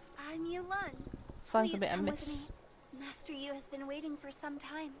him, I'm Yulan. sounds a Please bit come with amiss. me. Master Yu has been waiting for some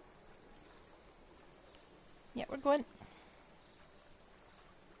time. Yeah, we're going.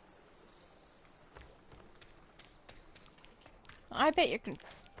 I bet you're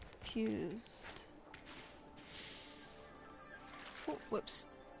confused. Oh, whoops.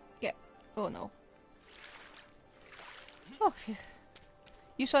 Yeah. Oh no. Oh, phew.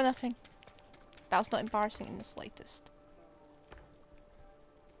 You saw nothing. That was not embarrassing in the slightest.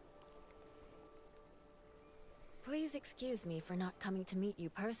 Please excuse me for not coming to meet you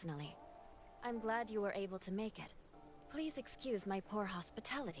personally. I'm glad you were able to make it. Please excuse my poor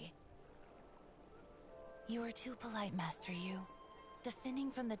hospitality. You are too polite, Master Yu.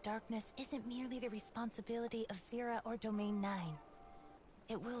 Defending from the darkness isn't merely the responsibility of Vera or Domain 9.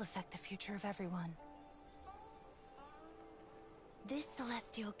 It will affect the future of everyone. This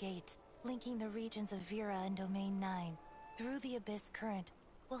celestial gate, linking the regions of Vera and Domain 9 through the Abyss Current,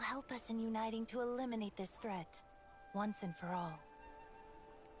 will help us in uniting to eliminate this threat, once and for all.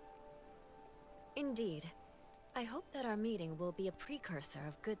 Indeed. I hope that our meeting will be a precursor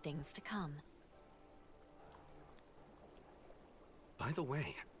of good things to come. By the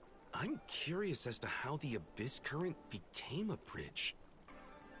way, I'm curious as to how the Abyss Current became a bridge.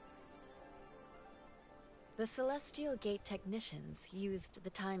 The Celestial Gate technicians used the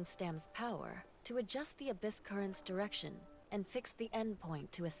timestamp's power to adjust the Abyss Current's direction and fix the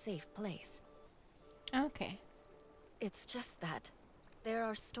endpoint to a safe place. Okay. It's just that there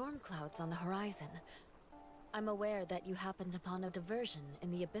are storm clouds on the horizon. I'm aware that you happened upon a diversion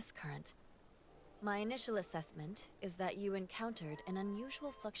in the Abyss Current. My initial assessment is that you encountered an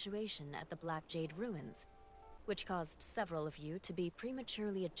unusual fluctuation at the Black Jade Ruins, which caused several of you to be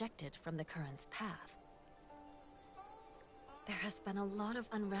prematurely ejected from the current's path. There has been a lot of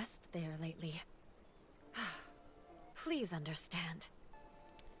unrest there lately. Please understand.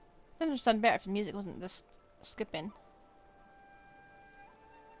 I'd understand better if the music wasn't this skipping.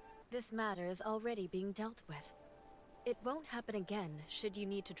 This matter is already being dealt with. It won't happen again should you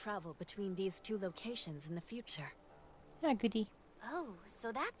need to travel between these two locations in the future. Ah, goody. Oh,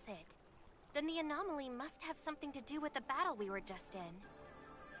 so that's it. Then the anomaly must have something to do with the battle we were just in.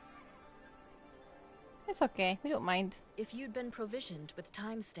 It's okay, we don't mind. If you'd been provisioned with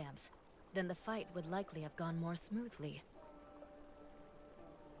timestamps, then the fight would likely have gone more smoothly.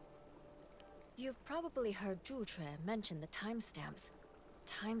 You've probably heard Zhutre mention the timestamps.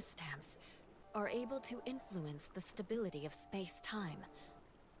 Timestamps are able to influence the stability of space-time.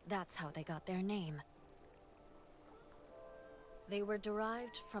 That's how they got their name. They were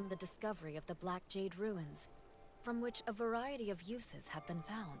derived from the discovery of the Black Jade Ruins, from which a variety of uses have been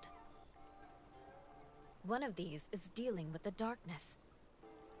found. One of these is dealing with the darkness.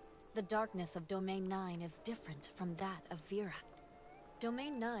 The darkness of Domain 9 is different from that of Vera.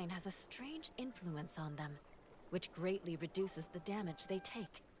 Domain 9 has a strange influence on them, which greatly reduces the damage they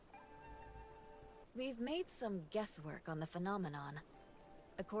take. We've made some guesswork on the phenomenon.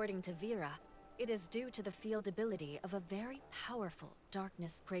 According to Vera, it is due to the field ability of a very powerful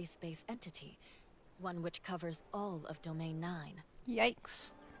darkness gray space entity, one which covers all of Domain 9.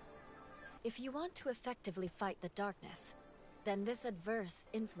 Yikes. If you want to effectively fight the darkness, then this adverse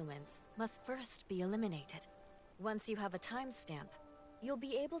influence must first be eliminated. Once you have a timestamp, you'll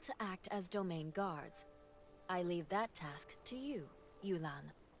be able to act as domain guards. I leave that task to you,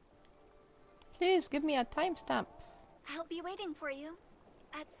 Yulan. Please give me a timestamp. I'll be waiting for you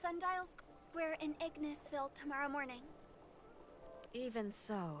at Sundial Square in Ignisville tomorrow morning. Even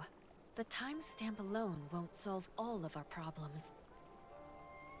so, the timestamp alone won't solve all of our problems.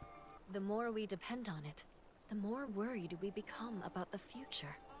 The more we depend on it, the more worried we become about the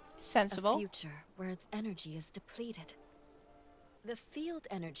future. Sensible. A future where its energy is depleted. The field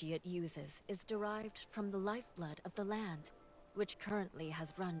energy it uses is derived from the lifeblood of the land, which currently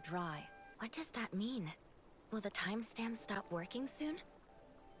has run dry. What does that mean? Will the timestamp stop working soon?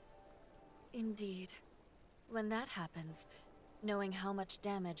 Indeed. When that happens, knowing how much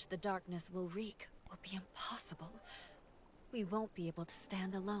damage the darkness will wreak will be impossible. We won't be able to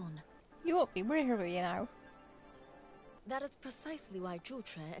stand alone. You won't be. We're here with you now. That is precisely why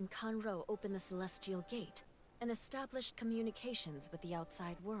Jutre and Kanro opened the Celestial Gate and established communications with the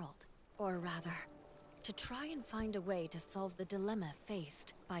outside world. Or rather, to try and find a way to solve the dilemma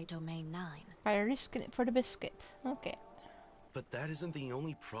faced by Domain 9. By risking it for the biscuit. Okay. But that isn't the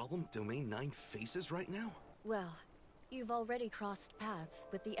only problem Domain 9 faces right now? Well, you've already crossed paths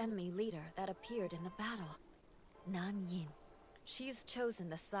with the enemy leader that appeared in the battle. Nan Yin. She's chosen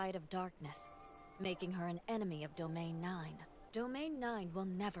the side of darkness, making her an enemy of Domain 9. Domain 9 will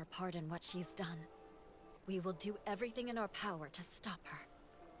never pardon what she's done. We will do everything in our power to stop her.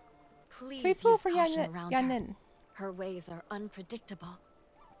 Please use caution around her. Her ways are unpredictable.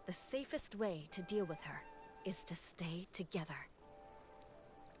 The safest way to deal with her is to stay together.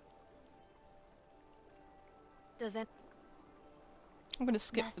 I'm gonna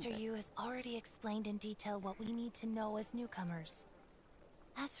skip Master a bit. Yu has already explained in detail what we need to know as newcomers.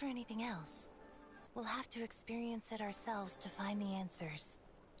 As for anything else, we'll have to experience it ourselves to find the answers.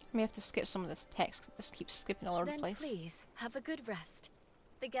 I may have to skip some of this text. It just keeps skipping all over the place. Then please, have a good rest.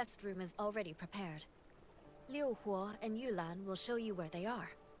 The guest room is already prepared. Liu Huo and Yulan will show you where they are.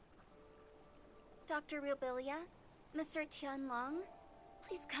 Dr. Rubilia, Mr. Tianlong,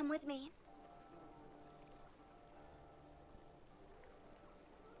 please come with me.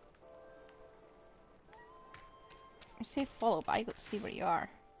 I say follow, but I got to see where you are.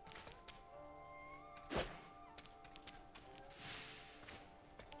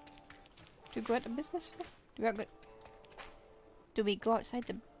 Do we go out of business? Do we go outside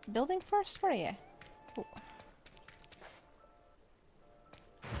the building first? Where are you? Oh.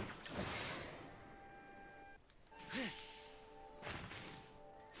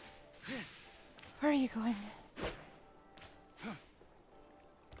 Where are you going?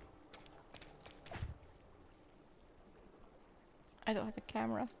 I don't have a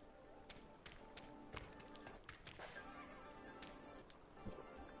camera.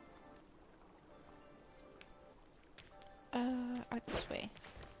 Out this way.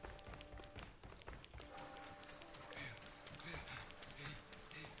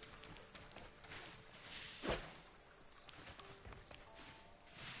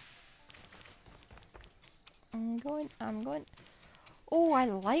 I'm going. Oh, I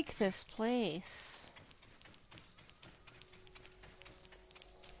like this place.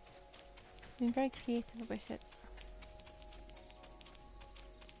 Been very creative about it.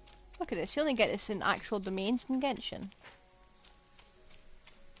 Look at this, you only get this in actual domains in Genshin.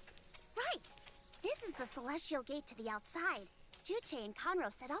 Right! This is the Celestial Gate to the outside. Juche and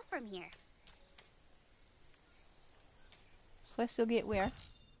Conro set off from here. Celestial Gate where?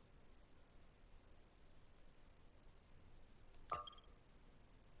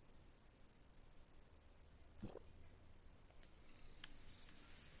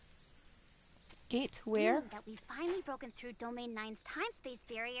 Gate where? Meaning that we've finally broken through Domain 9's time-space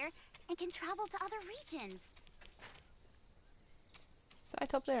barrier and can travel to other regions. Is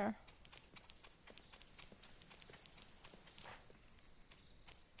that up there?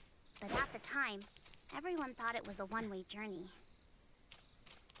 But at the time, everyone thought it was a one-way journey.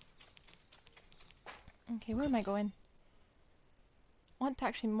 Okay, where am I going? I want to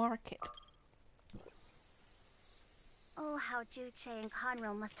actually mark it. Oh, how Juche and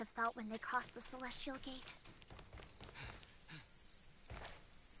Conro must have felt when they crossed the Celestial Gate.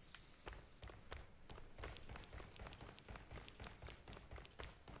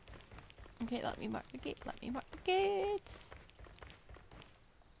 Okay, let me mark the gate, let me mark the gate.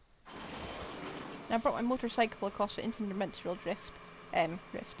 And I brought my motorcycle across the interdimensional rift.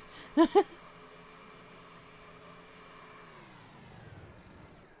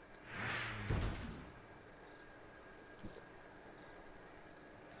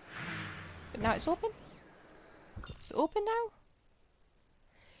 But now it's open? It's open now?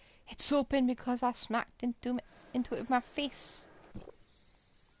 It's open because I smacked into it with my face.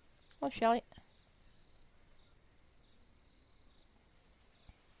 Oh, Shelly.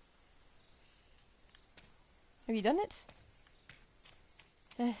 Have you done it?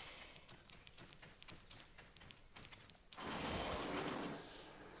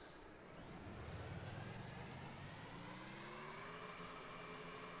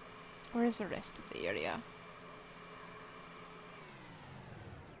 Where is the rest of the area?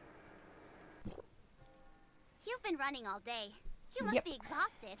 You've been running all day. You must be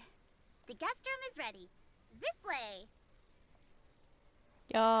exhausted. The guest room is ready. This way!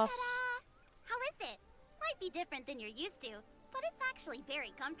 Yes. Ta-da! How is it? Might be different than you're used to, but it's actually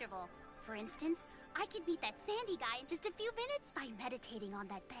very comfortable. For instance, I could beat that Sandy guy in just a few minutes by meditating on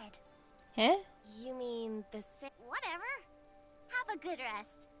that bed. Huh? You mean the Whatever. Have a good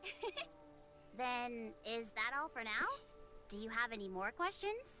rest. Then, is that all for now? Do you have any more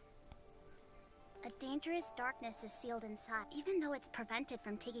questions? A dangerous darkness is sealed inside, even though it's prevented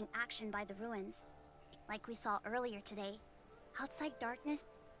from taking action by the ruins. Like we saw earlier today, outside darkness,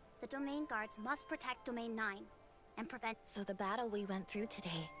 the domain guards must protect Domain 9 and prevent... So the battle we went through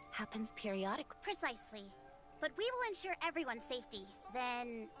today happens periodically? Precisely. But we will ensure everyone's safety.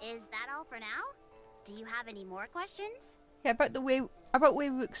 Then, is that all for now? Do you have any more questions? Yeah, about Wei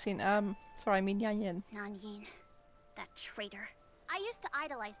Wuxin, sorry, I mean Yan Yan. Nanyin. That traitor. I used to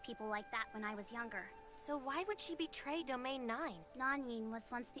idolize people like that when I was younger. So why would she betray Domain 9? Nanyin was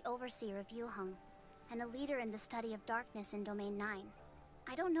once the overseer of Yuheng, and a leader in the study of darkness in Domain 9.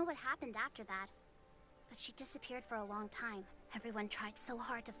 I don't know what happened after that, but she disappeared for a long time. Everyone tried so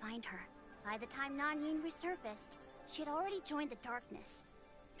hard to find her. By the time Nanyin resurfaced, she had already joined the darkness.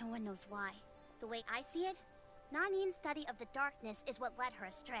 No one knows why. The way I see it, Nanyin's study of the darkness is what led her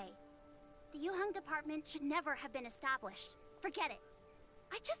astray. The Yuheng department should never have been established. Forget it.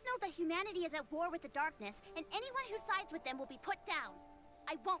 I just know that humanity is at war with the darkness, and anyone who sides with them will be put down.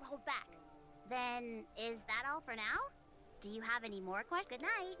 I won't hold back. Then, is that all for now? Do you have any more questions? Good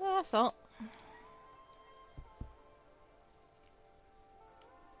night. That's all.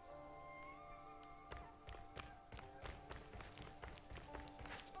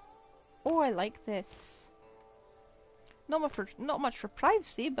 Oh, I like this. Not much for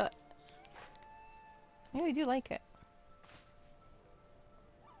privacy, but I really do like it.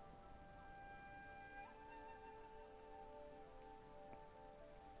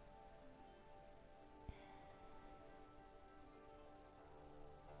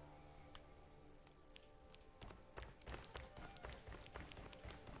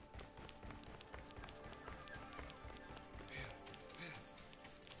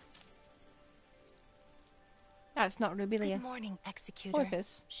 That's not Rubilia. Good morning, Executor. Oh, it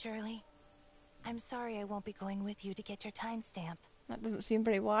is. Shirley, I'm sorry I won't be going with you to get your timestamp. That doesn't seem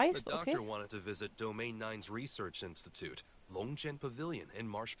very wise, The but doctor okay. wanted to visit Domain 9's research institute, Longjian Pavilion in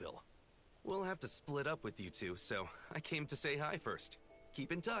Marshville. We'll have to split up with you two, so I came to say hi first.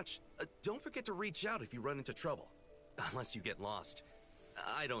 Keep in touch. Don't forget to reach out if you run into trouble. Unless you get lost.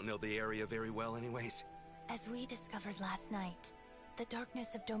 I don't know the area very well anyways. As we discovered last night, the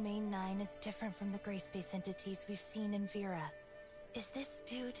darkness of Domain 9 is different from the gray space entities we've seen in Vera. Is this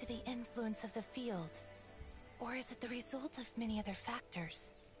due to the influence of the field? Or is it the result of many other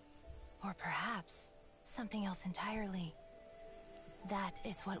factors? Or perhaps something else entirely? That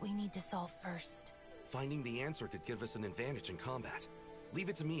is what we need to solve first. Finding the answer could give us an advantage in combat. Leave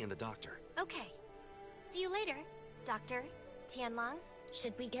it to me and the doctor. Okay. See you later, Doctor Tianlang.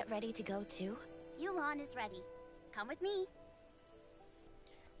 Should we get ready to go too? Yulan is ready. Come with me.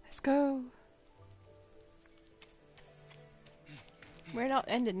 Let's go. We're not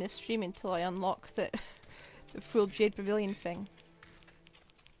ending this stream until I unlock the full Jade Pavilion thing.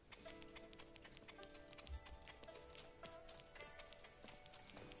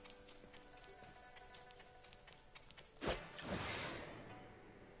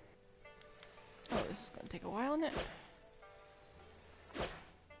 Oh, this is gonna take a while, isn't it?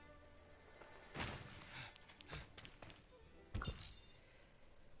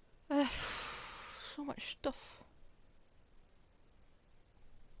 So much stuff.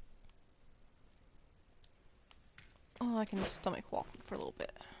 Oh, I can stomach walk for a little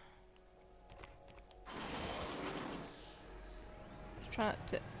bit. Try not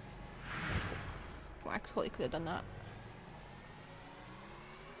to. Well, I probably could have done that.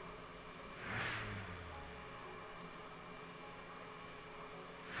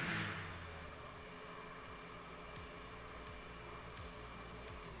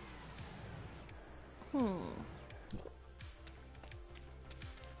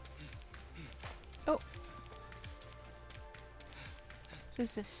 Oh.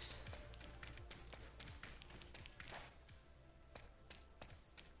 Who's this?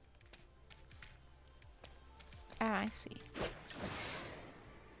 Ah, I see.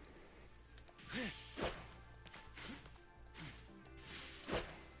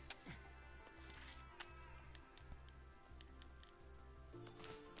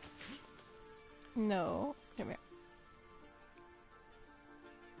 No. Come here.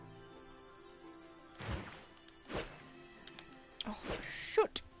 Oh,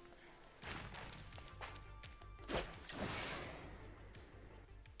 shoot!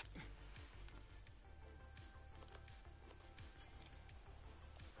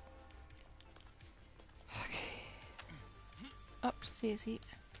 Stacy.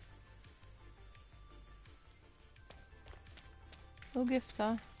 No gift,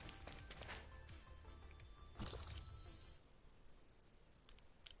 huh?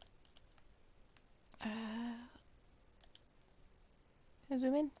 Can I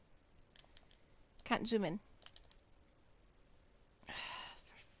zoom in? Can't zoom in.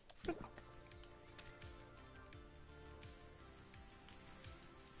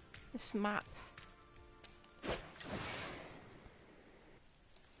 This map.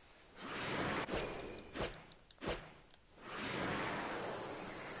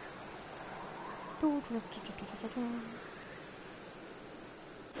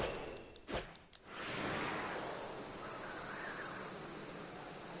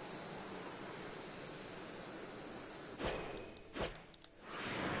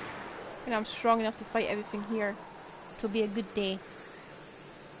 And I'm strong enough to fight everything here. It'll be a good day.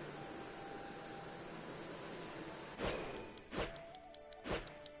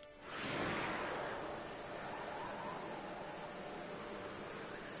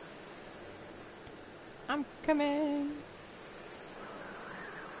 I'm coming.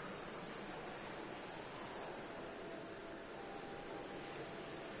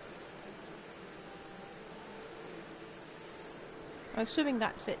 I'm assuming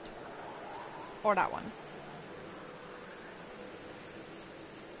that's it. Or that one.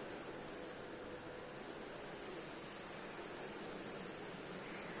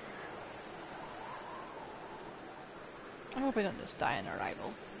 I hope I don't just die on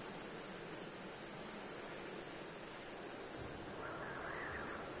arrival.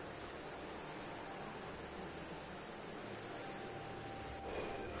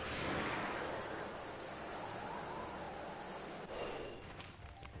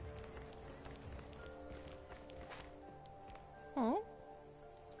 Oh.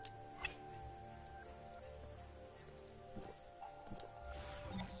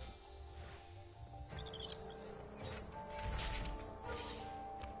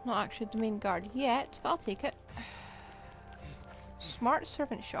 Not actually the main guard yet, but I'll take it. Smart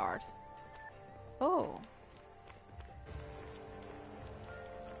servant shard. Oh.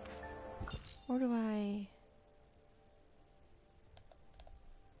 Where do I...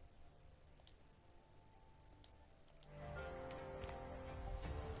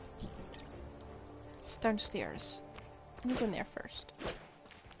 It's downstairs. I'm going there first.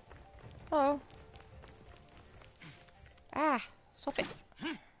 Hello. Ah, stop it.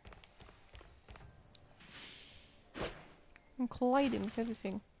 I'm colliding with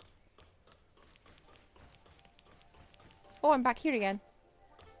everything. Oh, I'm back here again.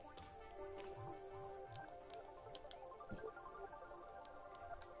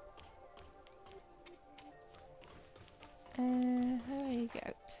 How do I get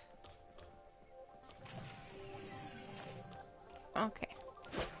out? Okay.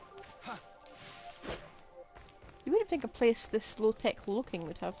 You wouldn't think a place this low-tech looking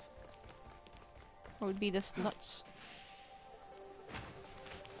would have... or would be this nuts.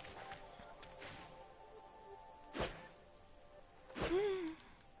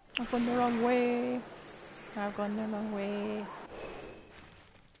 I've gone the wrong way. I've gone the wrong way.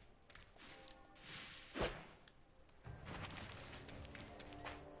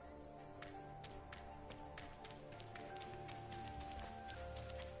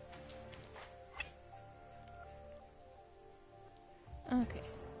 Okay.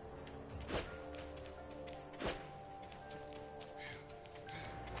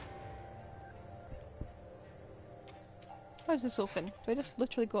 How is this open? Do I just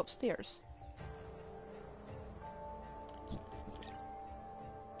literally go upstairs?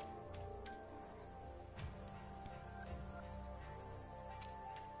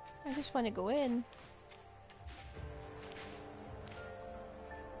 I just want to go in.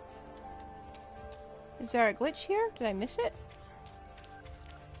 Is there a glitch here? Did I miss it?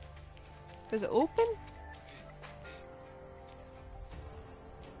 Does it open?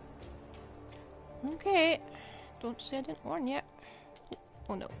 Okay. Don't say I didn't warn yet.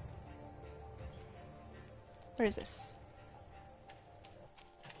 Oh no. Where is this?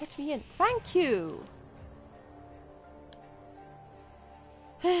 Let me in. Thank you!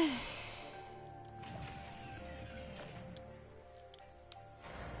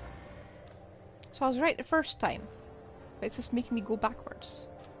 So I was right the first time. But it's just making me go backwards.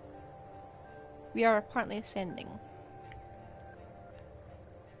 We are apparently ascending.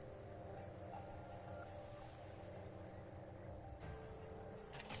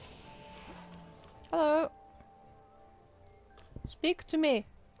 Hello. Speak to me.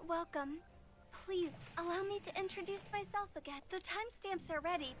 Welcome. Please, allow me to introduce myself again. The timestamps are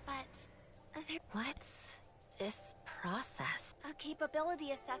ready, but... What's this process? A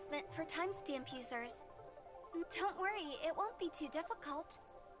capability assessment for timestamp users. Don't worry, it won't be too difficult.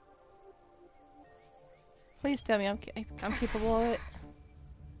 Please tell me I'm capable of it.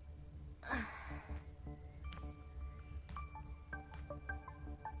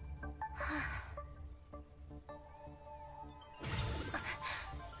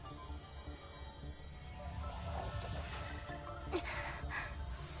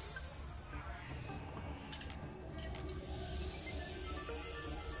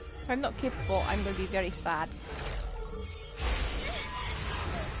 If I'm not capable, I'm going to be very sad.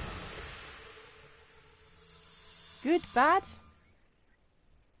 Good, bad?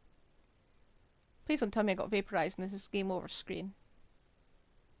 Please don't tell me I got vaporized and this is game over screen.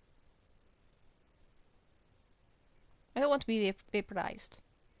 I don't want to be vaporized.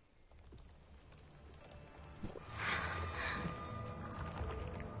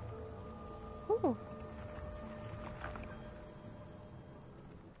 Ooh.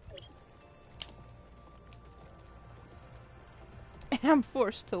 And I'm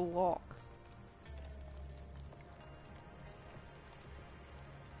forced to walk.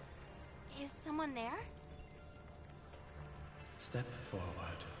 Is someone there? Step forward.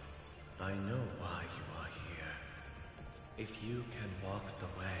 I know why you are here. If you can walk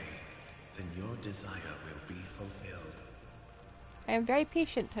the way, then your desire will be fulfilled. I am very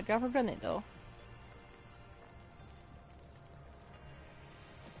patient. I'd rather run it though.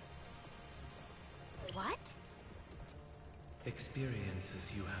 What?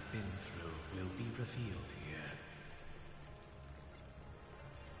 Experiences you have been through will be revealed here.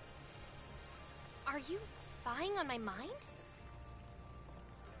 Are you spying on my mind?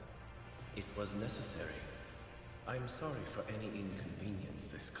 It was necessary. I'm sorry for any inconvenience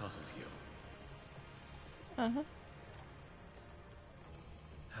this causes you. Uh-huh.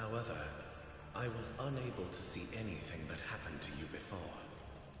 However, I was unable to see anything that happened to you before.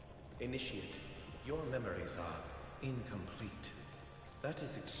 Initiate, your memories are incomplete. That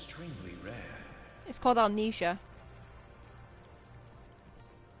is extremely rare. It's called amnesia.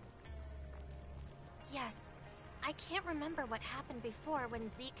 Yes. I can't remember what happened before when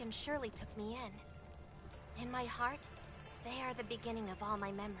Zeke and Shirley took me in. In my heart, they are the beginning of all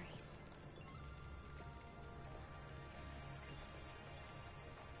my memories.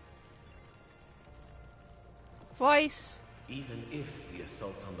 Voice! Even if the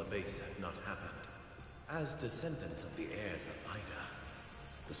assault on the base had not happened, as descendants of the heirs of Ida,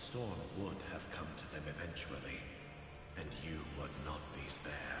 the storm would have come to them eventually, and you would not be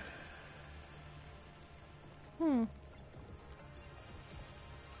spared. Can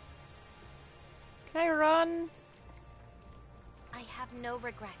I run? I have no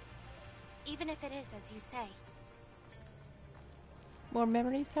regrets. Even if it is as you say. More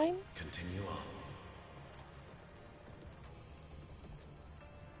memory time? Continue on.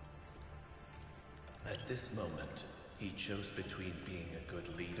 At this moment, he chose between being a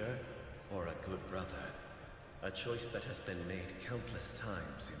good leader or a good brother. A choice that has been made countless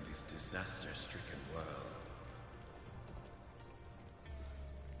times in this disaster-stricken world.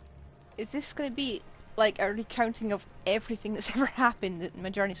 Is this going to be like a recounting of everything that's ever happened in my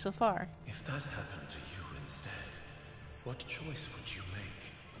journey so far? If that happened to you instead, what choice would you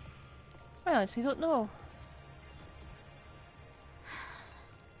make? I honestly don't know.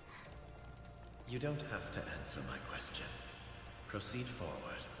 You don't have to answer my question. Proceed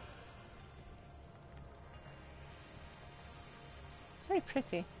forward. It's very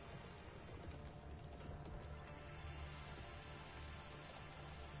pretty.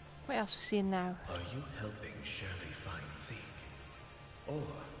 What else are we seeing now? Are you helping Shirley find Zeke? Or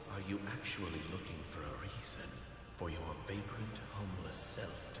are you actually looking for a reason for your vagrant, homeless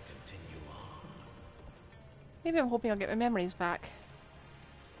self to continue on? Maybe I'm hoping I'll get my memories back.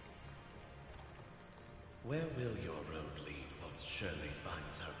 Where will your road lead once Shirley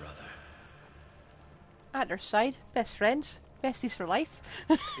finds her brother? At her side. Best friends. Besties for life.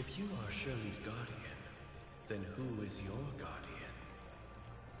 If you are Shirley's guardian, then who is your guardian?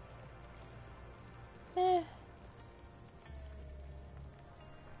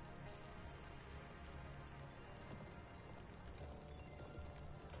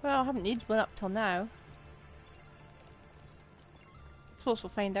 Well, I haven't needed one up till now. Suppose we'll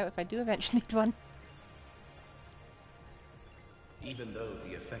find out if I do eventually need one. Even though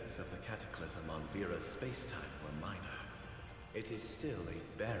the effects of the cataclysm on Vera's space-time were minor, it is still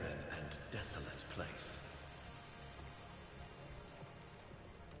a barren and desolate place.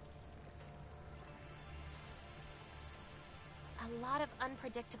 A lot of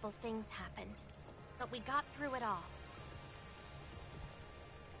unpredictable things happened, but we got through it all.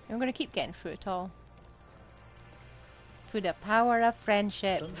 I'm gonna keep getting through it all. Through the power of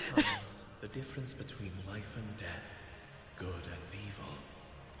friendship. Sometimes the difference between life and death, good and evil,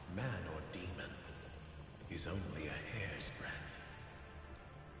 man or demon, is only a hair's breadth.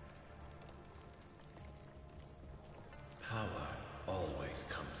 Power always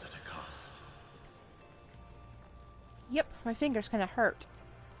comes at a cost. Yep, my fingers kind of hurt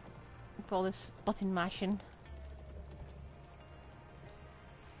with all this button mashing.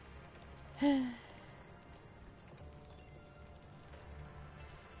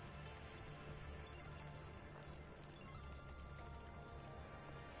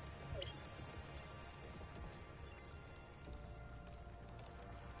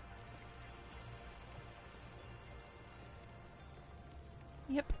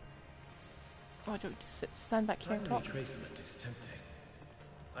 Yep. Oh, I don't just stand back here and Time talk. retracement is tempting.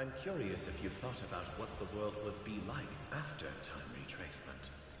 I'm curious if you've thought about what the world would be like after time retracement.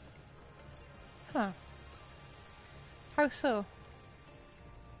 Huh. How so?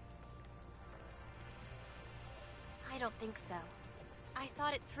 I don't think so. I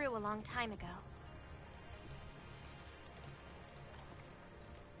thought it through a long time ago.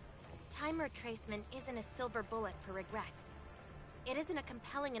 Time retracement isn't a silver bullet for regret. It isn't a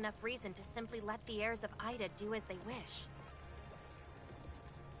compelling enough reason to simply let the heirs of Ida do as they wish.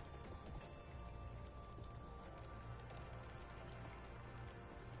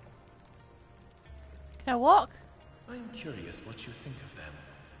 Can I walk? I'm curious what you think of them,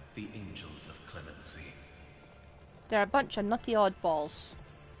 the Angels of Clemency. They're a bunch of nutty oddballs.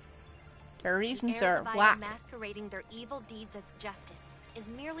 Their reasons The heirs are of Ida whack. masquerading their evil deeds as justice is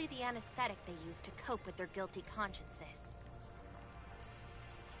merely the anesthetic they use to cope with their guilty consciences.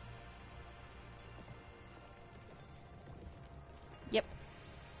 Yep.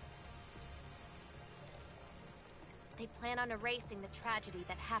 They plan on erasing the tragedy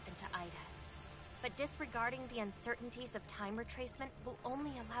that happened to Ida. But disregarding the uncertainties of time retracement will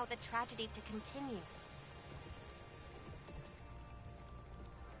only allow the tragedy to continue.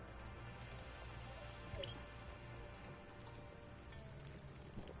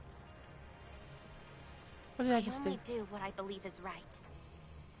 What did I just only do? do what I believe is right.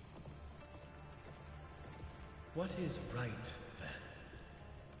 What is right, then?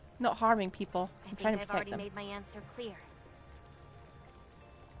 Not harming people. I'm trying to I've protect already them. made my answer clear.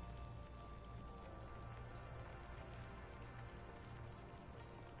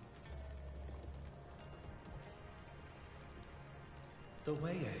 The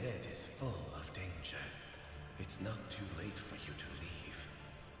way ahead is full of danger. It's not too late for you to leave.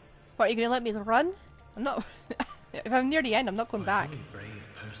 What, are you going to let me run? I'm not... If I'm near the end, I'm not going back. Are you a brave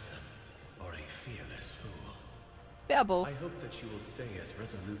person or a fearless fool? Bit of both. I hope that you will stay as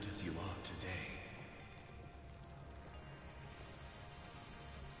resolute as you are today.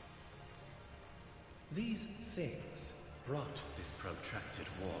 These things brought this protracted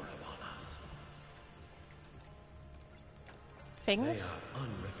war upon us. Things? They are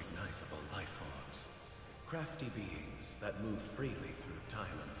unrecognizable life forms. Crafty beings that move freely through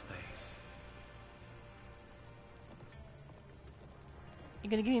time and space. You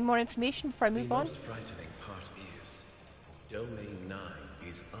going to give me more information before I move on? The most frightening part is, Domain 9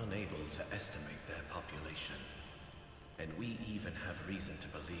 is unable to estimate their population. And we even have reason to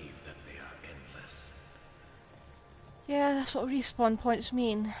believe that they are endless. Yeah, that's what respawn points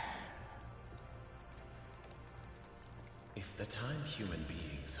mean. If the time human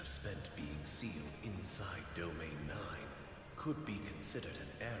beings have spent being sealed inside Domain 9 could be considered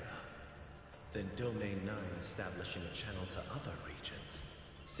an era, then Domain 9 establishing a channel to other regions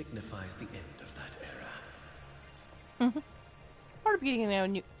signifies the end of that era. Or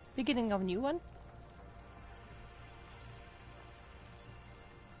beginning of a new one.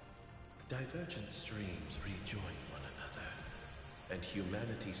 Divergent streams rejoin one another, and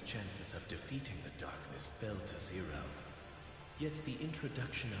humanity's chances of defeating the darkness fell to zero. Yet the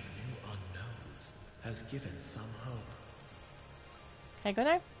introduction of new unknowns has given some hope. Can I go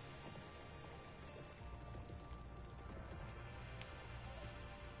now?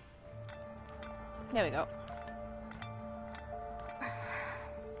 There we go.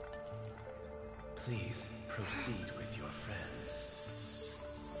 Please proceed with your friends.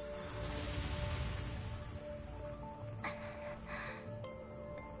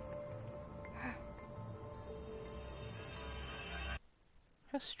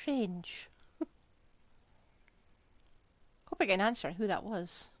 How strange. Hope I get an answer who that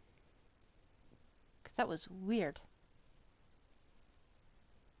was. Because that was weird.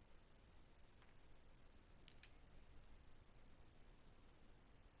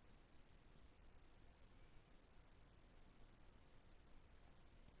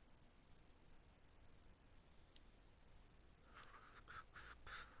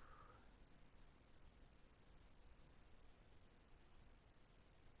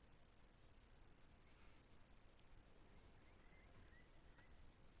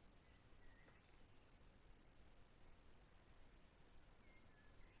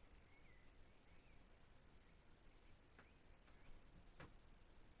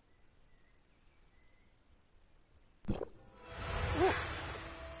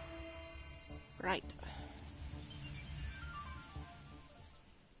 it.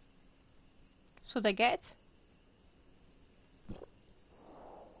 So they get it?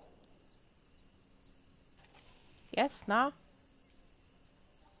 Yes, no?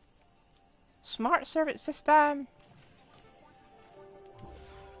 Smart servant system.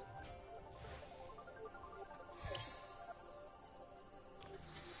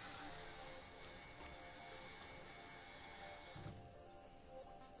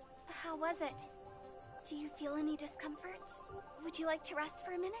 How was it? Do you feel any discomfort? Would you like to rest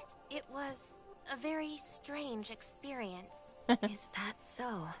for a minute? It was a very strange experience. Is that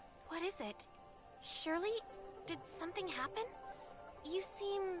so? What is it? Shirley? Did something happen? You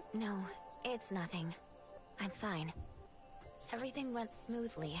seem... No, it's nothing. I'm fine. Everything went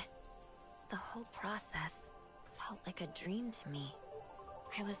smoothly. The whole process felt like a dream to me.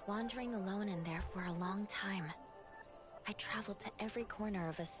 I was wandering alone in there for a long time. I traveled to every corner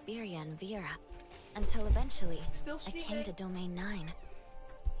of Asperia and Vera, until eventually I came to Domain 9.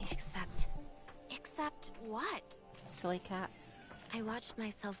 Except what? Silly cat. I watched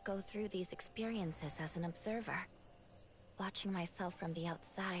myself go through these experiences as an observer. Watching myself from the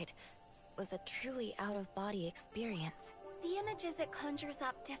outside was a truly out-of-body experience. The images it conjures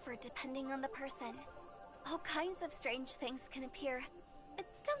up differ depending on the person. All kinds of strange things can appear.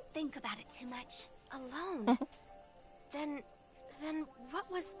 Don't think about it too much. Alone? Then what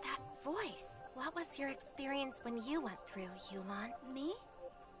was that voice? What was your experience when you went through, Yulan? Me?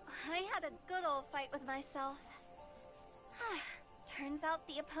 I had a good old fight with myself. Turns out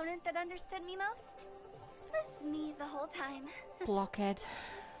the opponent that understood me most was me the whole time. Blockhead.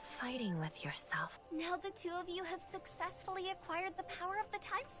 Fighting with yourself. Now the two of you have successfully acquired the power of the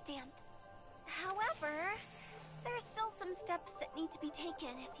timestamp. However, there are still some steps that need to be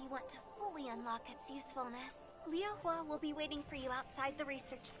taken if you want to fully unlock its usefulness. Liu Hua will be waiting for you outside the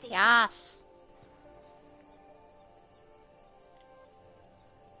research station. Yes.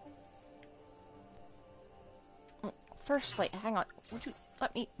 Firstly, hang on. Would you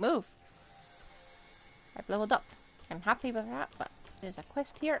let me move? I've leveled up. I'm happy with that, but there's a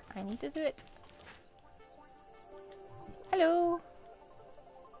quest here. I need to do it. Hello.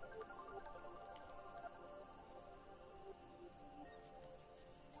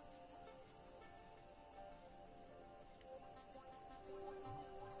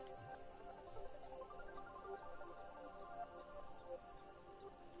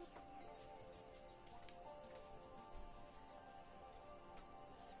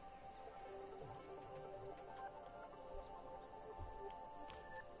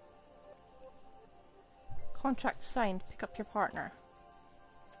 Contract signed. Pick up your partner.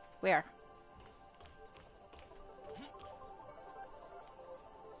 Where?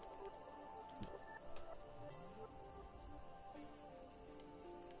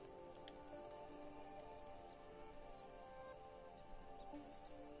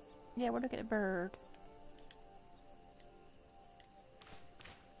 Yeah, we're looking at a bird.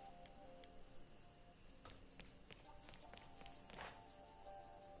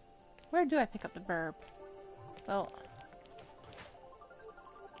 Where do I pick up the verb? Well,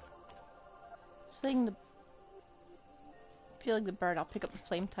 feeling the bird, I'll pick up the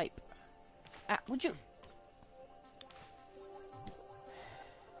flame type. Ah, would you?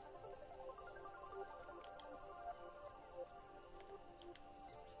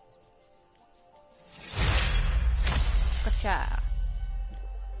 Gotcha.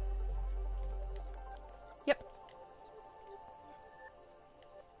 Yep.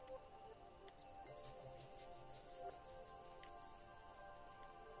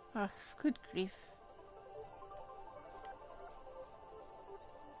 Ah, good grief.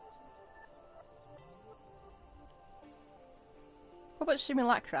 What about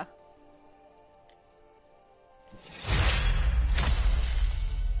Simulacra?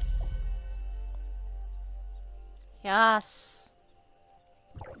 Yes.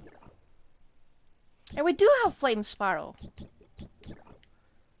 And we do have Flame Sparrow.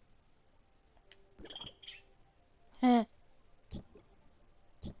 Heh.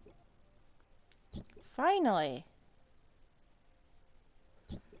 Finally.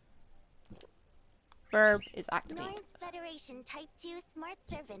 Verb is activated. Norns Federation Type 2 Smart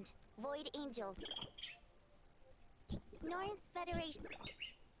Servant, Void Angel. Norns Federation.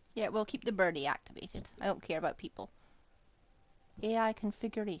 Yeah, we'll keep the birdie activated. I don't care about people. AI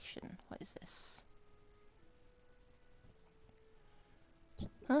configuration. What is this?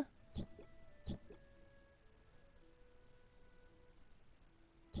 Huh?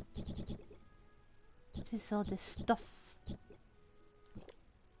 What is all this stuff?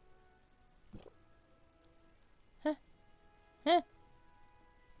 Huh? Huh?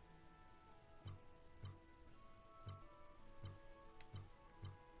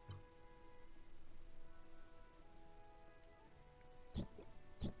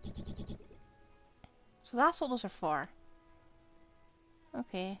 So that's what those are for.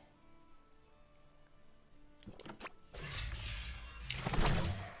 Okay.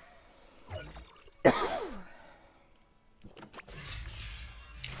 Can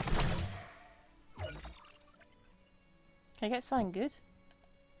I get something good?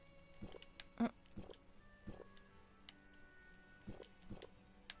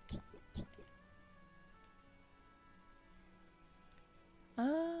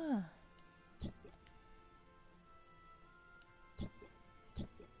 Ah.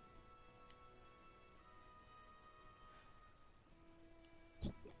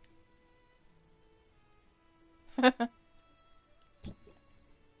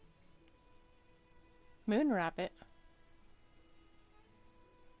 Moon rabbit.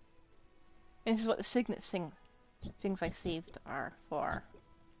 And this is what the signet things I saved are for.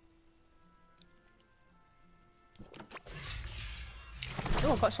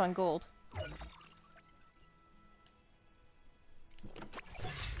 Oh, I've got some gold.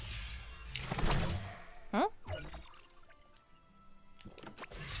 Huh?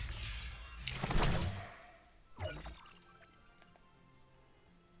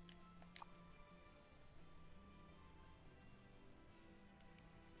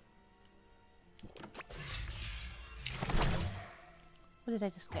 What did I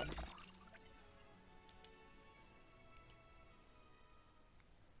just get?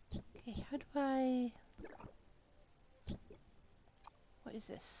 Okay, how do I... What is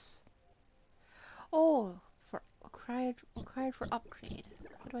this? Oh, for required for upgrade.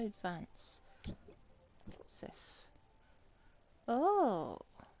 How do I advance? What's this? Oh.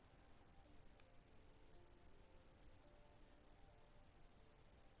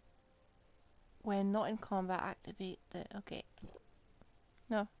 When not in combat, activate the... Okay.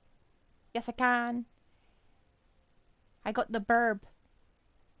 No. Yes, I can. I got the burb.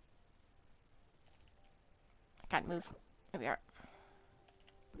 I can't move. Here we are.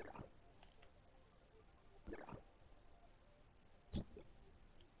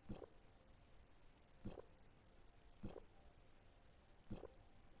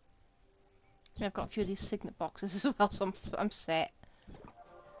 I've got a few of these signet boxes as well, so I'm set.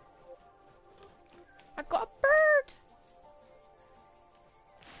 I got a bird!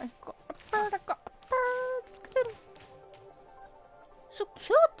 I got a bird, I got a bird! Look at him! So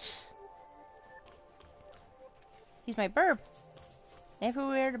cute! He's my burb.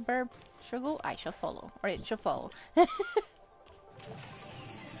 Everywhere the burb shall go, I shall follow. Or it shall follow.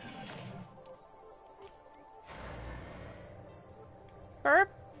 Burb?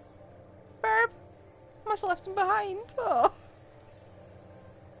 Burb! I must have left him behind. Oh.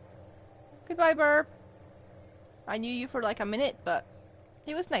 Goodbye, burb. I knew you for like a minute, but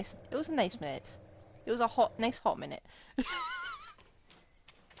it was nice. It was a nice minute. It was a nice hot minute.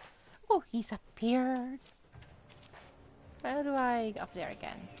 Oh, he's appeared. How do I get up there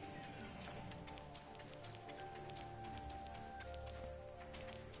again?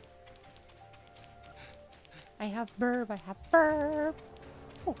 I have burb, I have burb.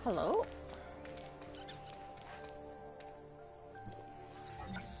 Oh, hello.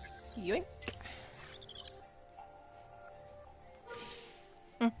 Yoink.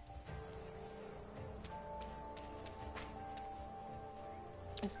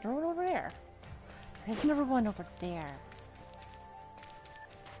 Is there one over there? There's another one over there.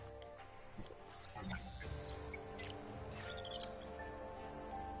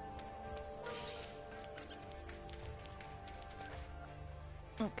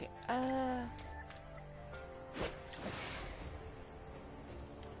 Okay,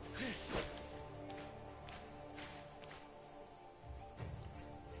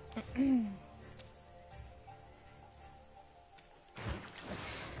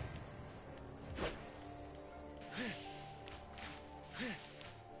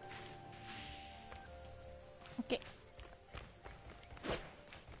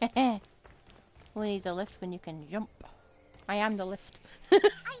 okay. We need the lift when you can jump. I am the lift. I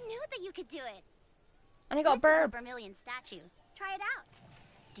knew that you could do it. And I got a burb. Vermilion statue. Try it out.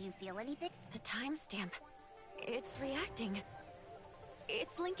 Do you feel anything? The timestamp. It's reacting.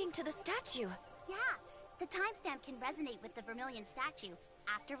 It's linking to the statue. Yeah. The timestamp can resonate with the Vermilion statue,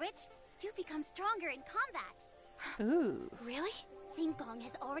 after which you become stronger in combat. Ooh. Really? Singkong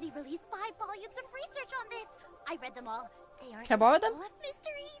has already released 5 volumes of research on this. I read them all. They are Can I borrow them? full of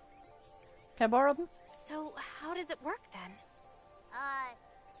mysteries. Can I borrow them? So, how does it work then?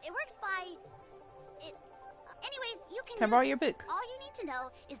 It works by... anyways, you can Can I borrow your book? All you need to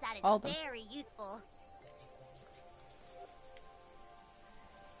know is that All it's them. very useful.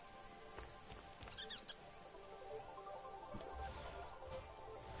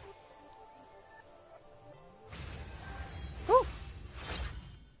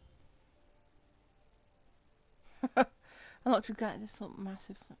 Unlocked to grant this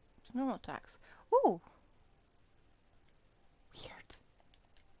massive normal attacks. Ooh! Weird.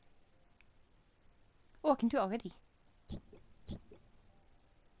 Oh, I can do it already.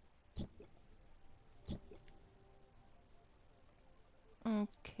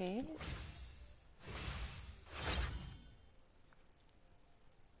 Okay.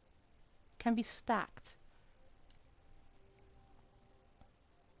 Can be stacked.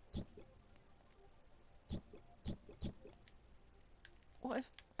 What if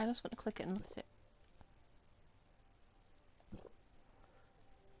I just want to click it and look at it?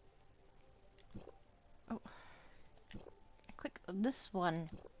 Oh. I click on this one.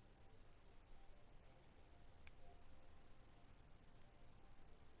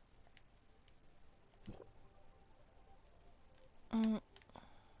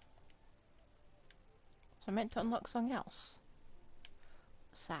 So I meant to unlock something else.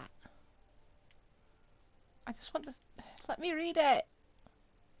 What's that? I just want to... Let me read it!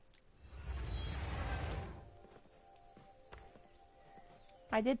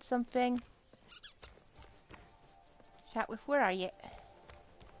 I did something. Chat with, where are you?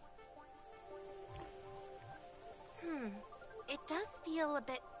 It does feel a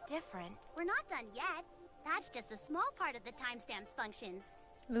bit different. We're not done yet. That's just a small part of the timestamp's functions.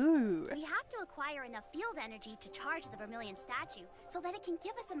 Ooh. We have to acquire enough field energy to charge the Vermilion statue so that it can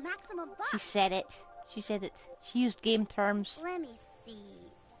give us a maximum buff. She said it. She said it. She used game terms. Let me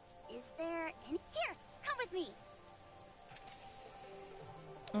see. Is there any... Here, come with me.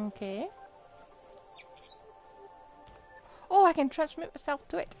 Okay. Oh, I can transmit myself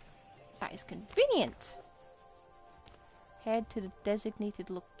to it. That is convenient. Head to the designated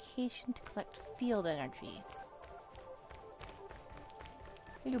location to collect field energy.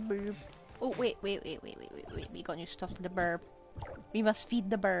 Hello, burb. Oh, wait. We got new stuff for the burb. We must feed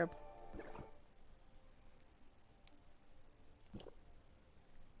the burb.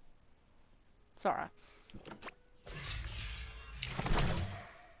 Sora.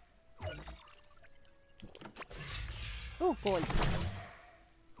 Oh, gold.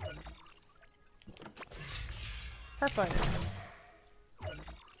 Purple.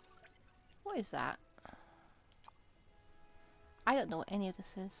 What is that? I don't know what any of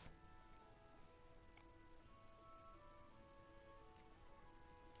this is.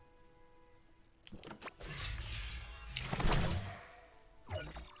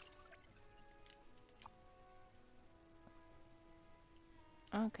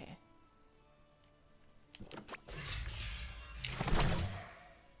 Okay.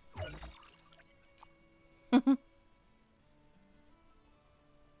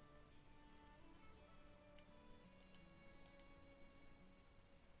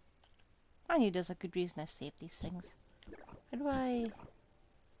 I knew there's a good reason I saved these things. How do I...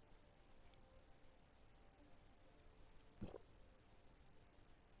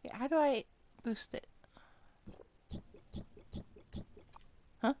 Yeah, how do I boost it?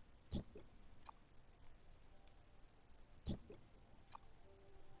 Huh?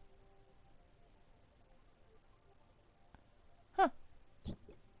 Huh.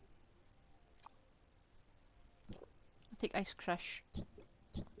 I'll take Ice Crush.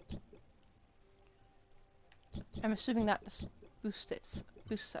 I'm assuming that just boosts it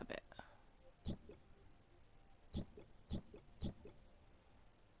a bit.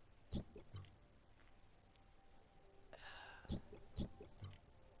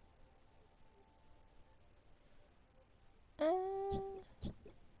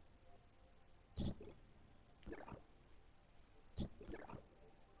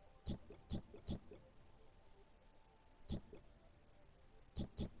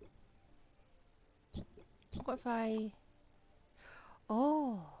 What if I...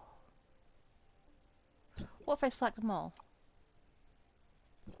 Oh! What if I select them all?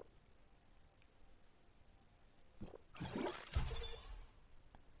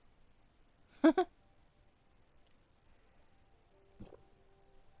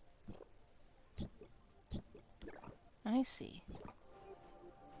 I see.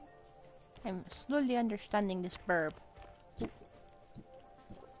 I'm slowly understanding this burb.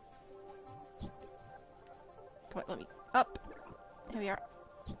 Come on, let me... Up! Here we are.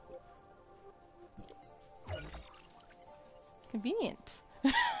 Convenient.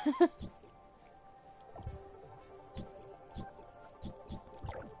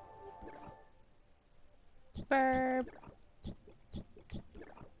 Burb.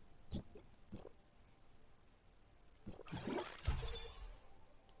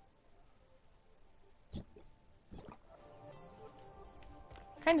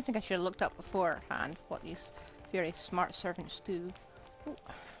 I kind of think I should have looked up beforehand what these very smart servants do. Ooh.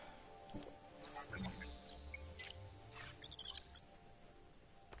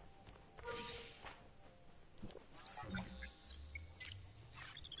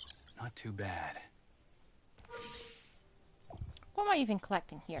 Not too bad. What am I even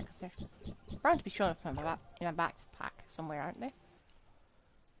collecting here? Because they're bound to be showing up in my backpack somewhere, aren't they?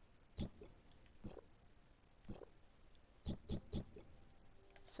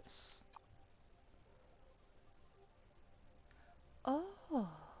 What's this? Oh.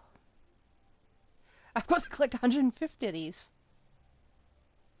 I've got to collect 150 of these.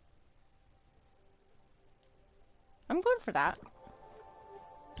 I'm going for that.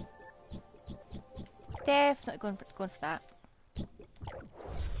 Definitely going for that.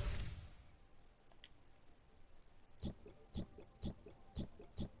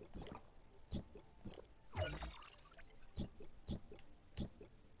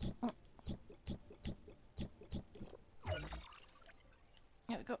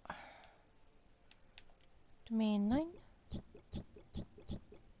 There we go. Domain 9.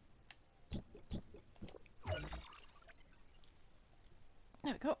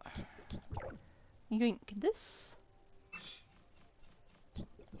 There we go. Yoink this.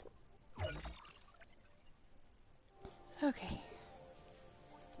 Okay.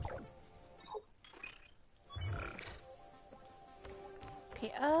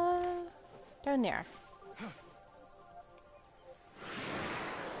 Okay, down there.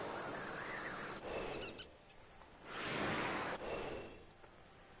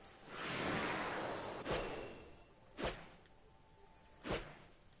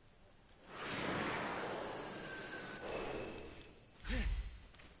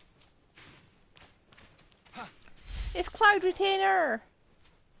 It's Cloud Retainer!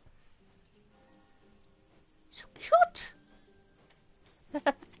 So cute!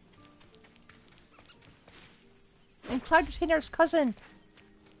 And Cloud Retainer's cousin.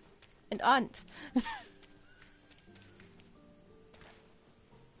 And aunt.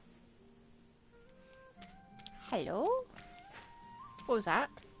 Hello? What was that?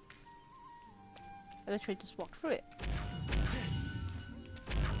 I literally just walked through it.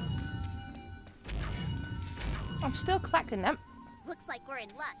 I'm still collecting them. Looks like we're in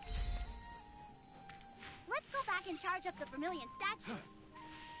luck. Let's go back and charge up the Vermilion statue.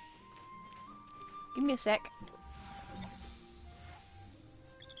 Give me a sec.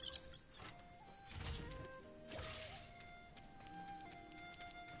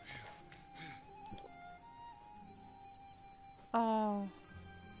 Oh.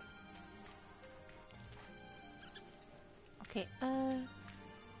 Okay, can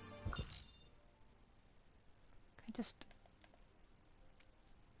I just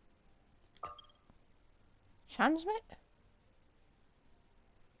transmit?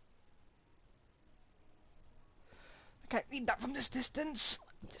 I can't read that from this distance.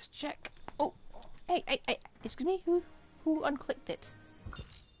 Just check. Oh, hey, excuse me. Who unclicked it?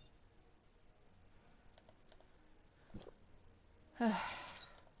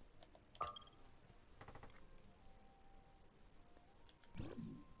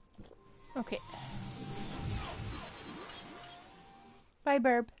 Okay. Bye,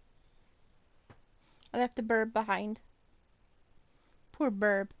 Burb. I left the Burb behind. Poor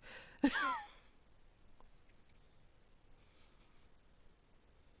Burb.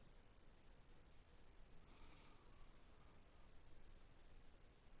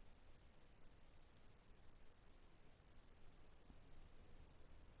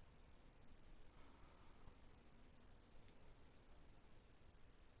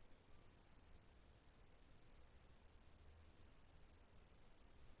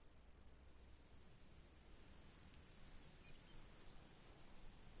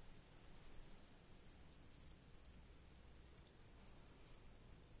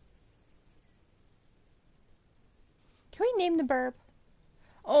 Can we name the burb?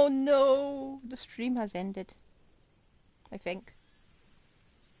 Oh no, the stream has ended. I think.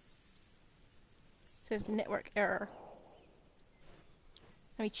 It says network error.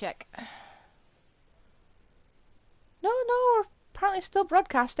 Let me check. No, we're apparently still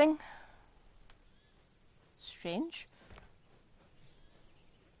broadcasting. Strange.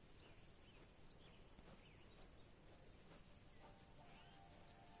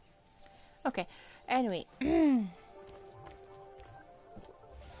 Okay, anyway.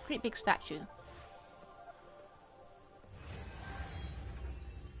 Great big statue.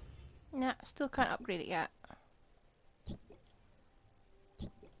 Nah, still can't upgrade it yet.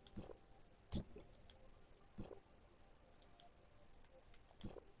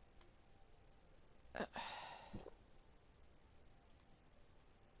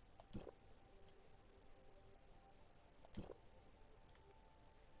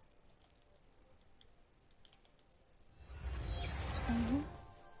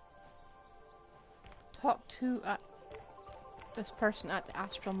 Talk to this person at the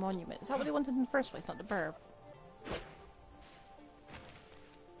Astral Monument. Is that what they wanted in the first place, not the burb?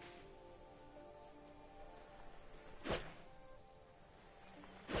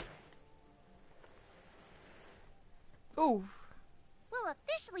 Oh. We'll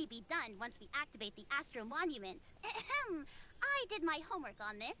officially be done once we activate the Astral Monument. Ahem. I did my homework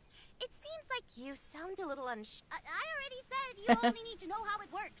on this. It seems like You sound a little I already said you only need to know how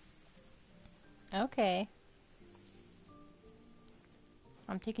it works. Okay.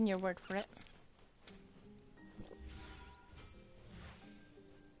 I'm taking your word for it.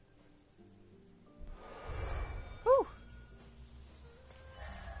 Whew.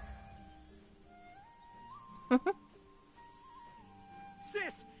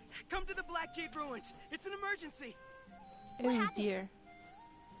 Sis, come to the Black Jade Ruins. It's an emergency. Oh dear.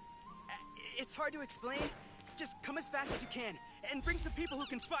 It's hard to explain. Just come as fast as you can and bring some people who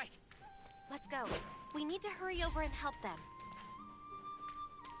can fight. Let's go. We need to hurry over and help them.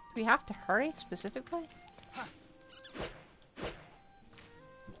 Do we have to hurry specifically? Huh.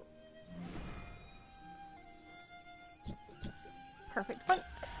 Perfect one.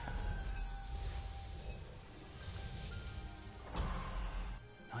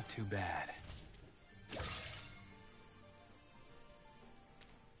 Not too bad.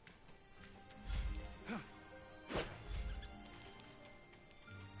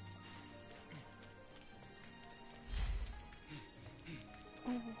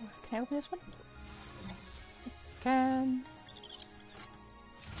 Oh, can I open this one? Can.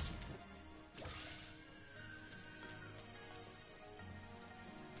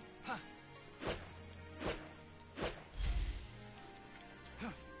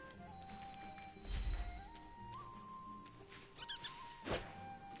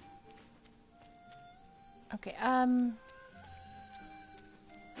 Okay,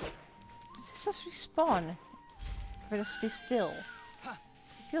 does this just respawn? Or just stay still?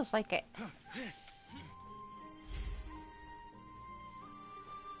 It feels like it.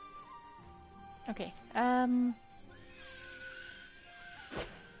 Okay, where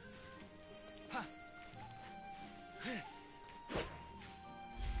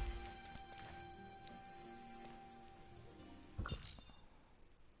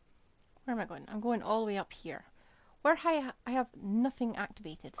am I going? I'm going all the way up here. Where I have nothing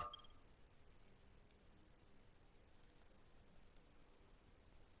activated.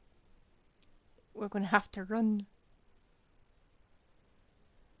 We're going to have to run.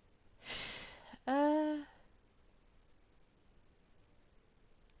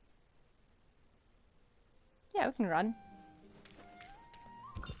 Yeah, we can run.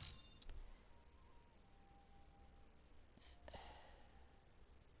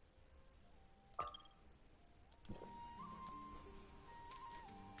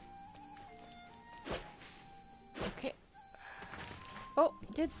 Okay. Oh,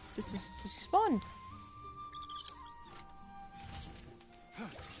 this is spawned.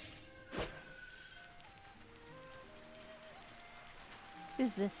 What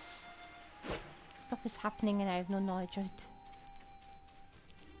is this? Stuff is happening and I have no knowledge of it.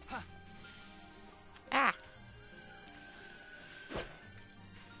 Ah!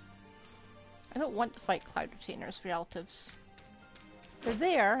 I don't want to fight Cloud Retainer's relatives. They're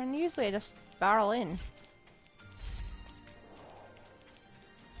there, and usually I just barrel in.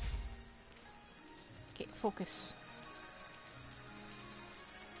 Okay, focus.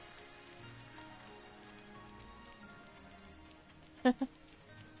 It's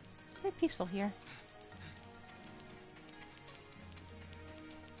very peaceful here.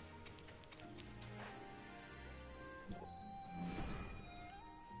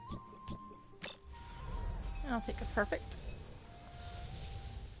 I'll take a perfect.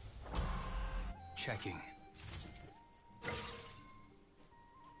 Checking.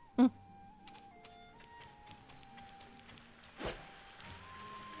 What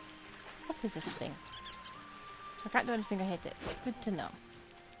is this thing? I can't do anything, I hit it. Good to know.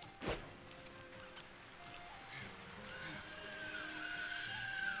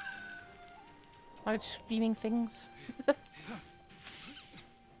 Loud screaming things.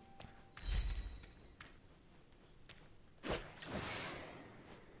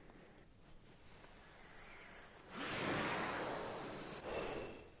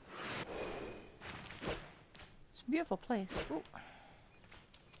 It's a beautiful place. Ooh.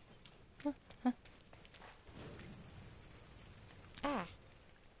 Huh. Ah.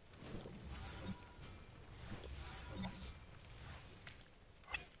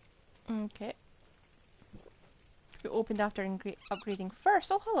 Okay. We opened after upgrading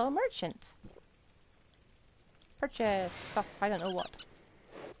first. Oh, hello, merchant. Purchase stuff. I don't know what.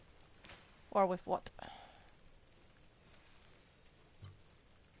 Or with what.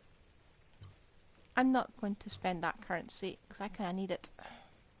 I'm not going to spend that currency because I kind of need it.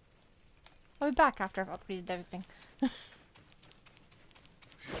 I'll be back after I've upgraded everything.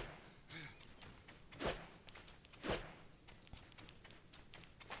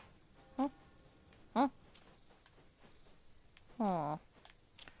 Huh? Huh? Oh.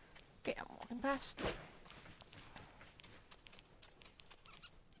 Okay, I'm walking past.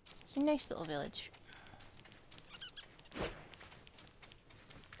 It's a nice little village.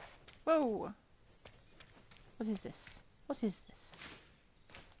 Whoa! What is this? What is this?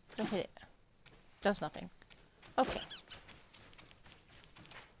 Don't hit it. Does nothing. Okay.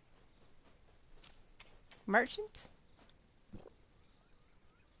 Merchant?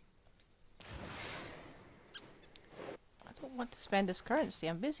 I don't want to spend this currency.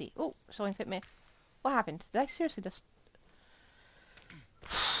 I'm busy. Oh, someone's hit me. What happened? Did I seriously just...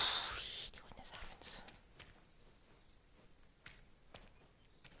 when this happens.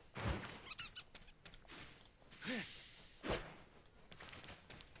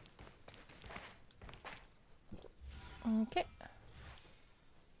 Okay.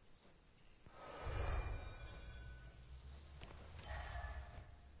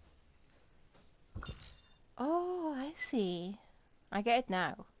 Oh, I see. I get it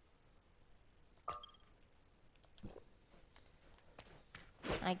now.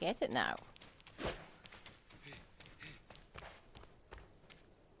 I get it now.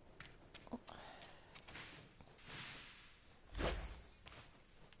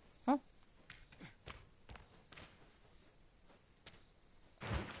 Huh?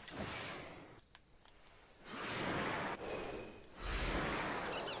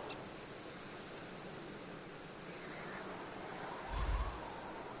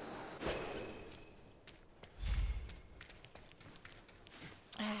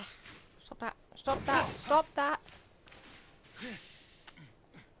 Ah, stop that. Stop that. Stop that.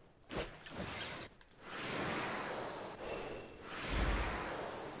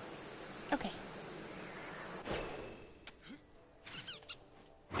 Okay.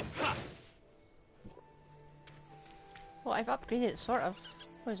 Well, I've upgraded it, sort of.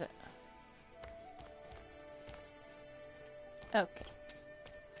 What is it? Okay.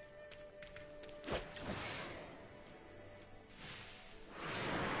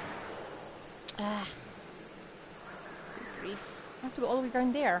 Ah. Good grief. I have to go all the way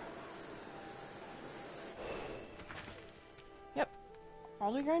down there. Yep.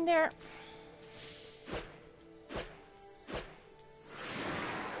 All the way down there.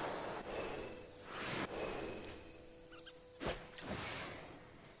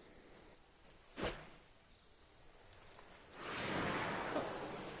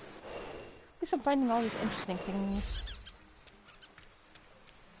 At least I'm finding all these interesting things.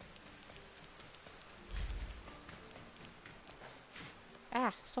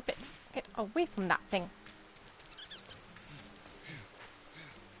 Ah, stop it. Get away from that thing.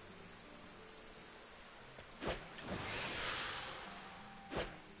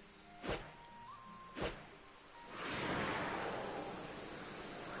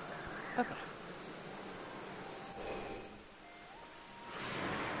 Okay.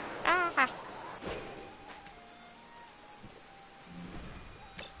 Ah!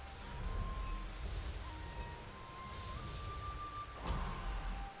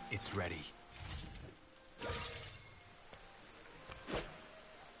 It's ready.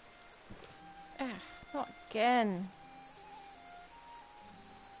 Ah, not again.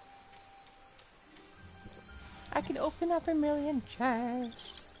 I can open up a million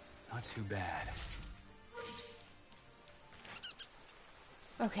chests. Not too bad.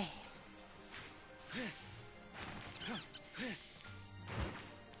 Okay.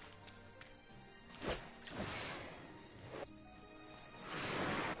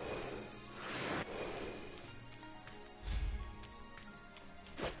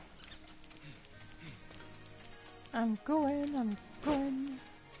 I'm going.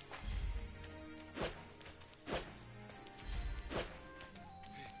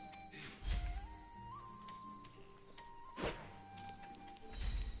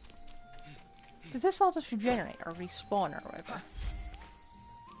 Does this all just regenerate or respawn or whatever?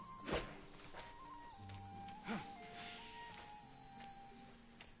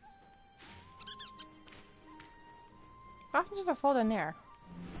 What happens if I fall down there?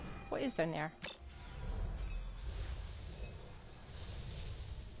 What is down there?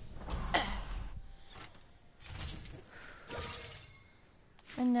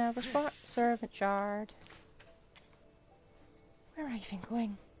 Another spot. Servant shard. Where are you even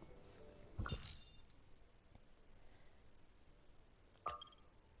going?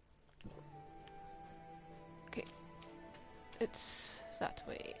 Okay. It's that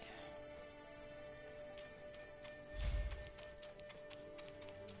way.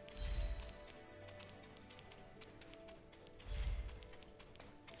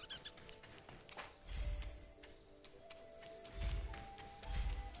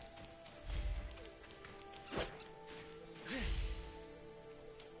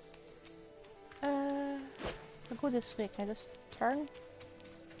 go this way. Can I just turn?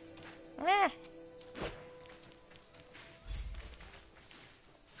 Ah!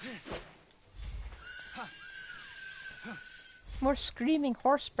 More screaming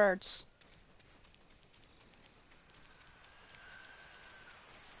horse birds.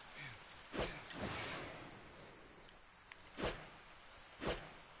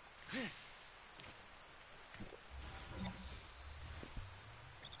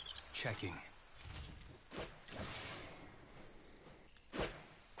 Checking.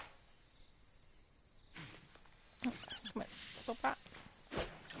 Oh, come on, stop that.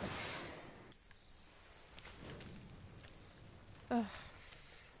 Ugh.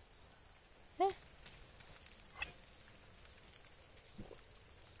 Eh.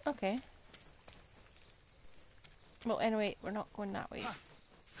 Okay. Well, anyway, we're not going that way.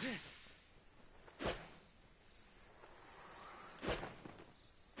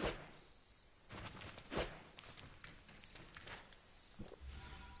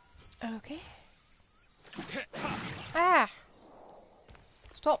 Okay. Ah!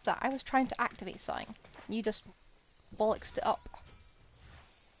 Stop that. I was trying to activate something. You just bollocksed it up.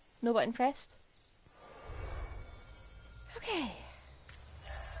 No button pressed? Okay.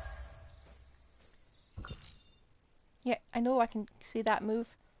 Yeah, I know I can see that move.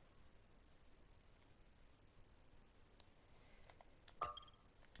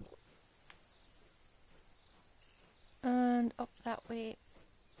 And up that way.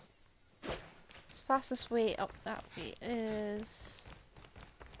 Fastest way up that way is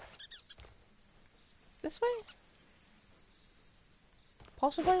this way?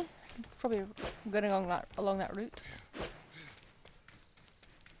 Possibly? Probably going along that route.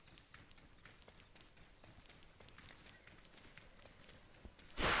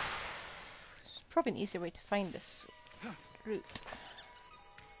 It's probably an easier way to find this route.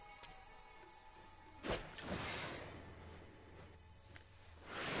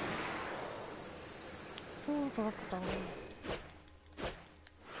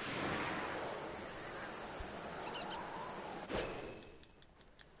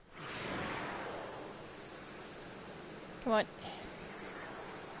 Come on.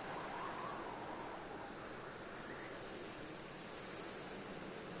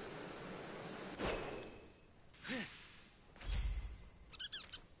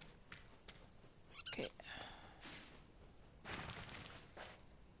 Okay.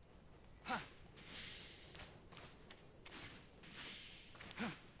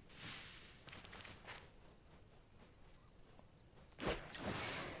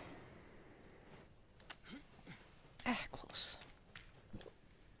 Ah, close.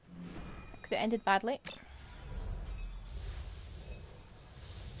 Could have ended badly.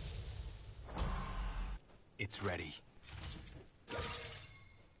 It's ready.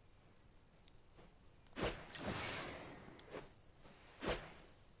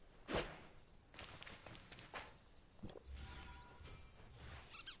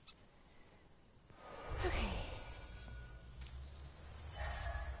 Okay.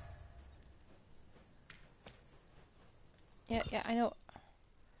 Yeah, I know.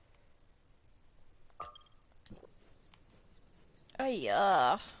 Oh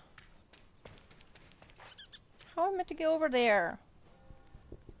yeah. How am I meant to get over there?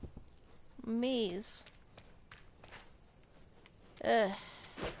 Maze. Ugh.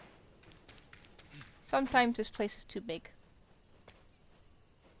 Sometimes this place is too big.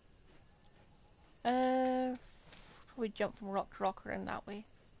 Probably jump from rock to rock around that way.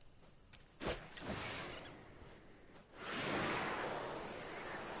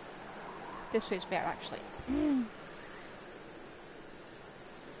 This way's better, actually.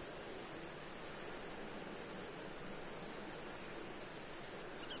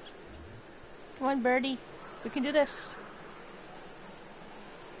 Come on, birdie. We can do this.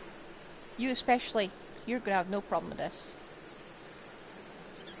 You especially. You're gonna have no problem with this.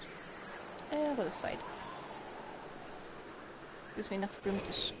 I'll go this side. Gives me enough room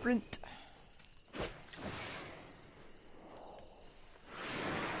to sprint.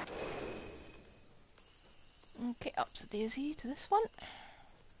 Okay, up the daisy to this one.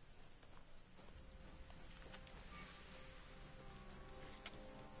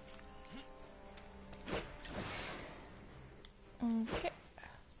 Okay.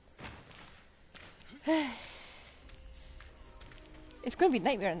 It's going to be a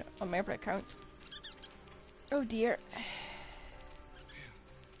nightmare on my other account. Oh dear.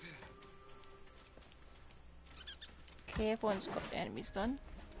 Okay, everyone's got the enemies done.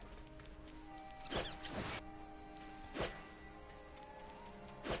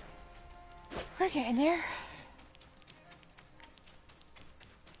 We're getting there.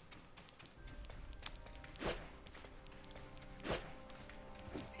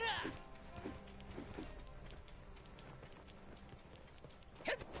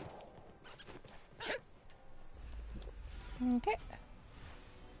 Okay.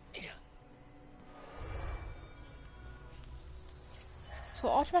 So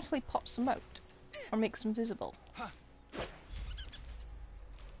it automatically pops them out, or makes them visible.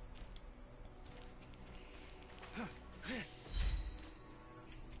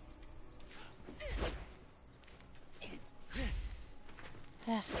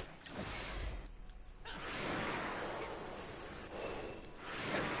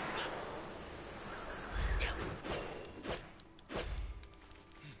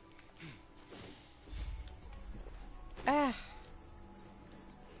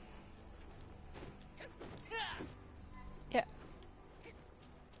 Yeah.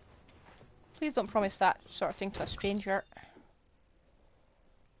 Please don't promise that sort of thing to a stranger.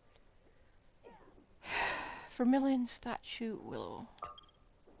 Vermilion statue willow.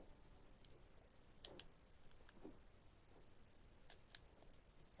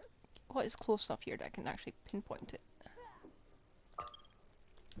 What is close enough here that I can actually pinpoint it?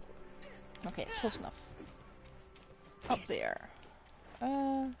 Okay, it's close enough. Up there.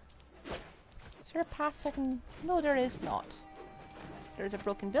 Is there a path I can... No, there is not. There's a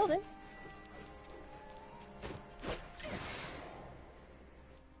broken building.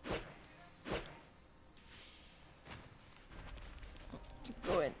 Keep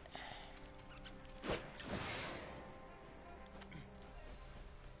going.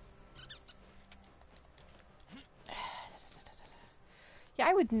 Yeah,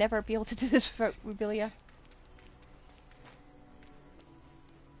 I would never be able to do this without Rubilia.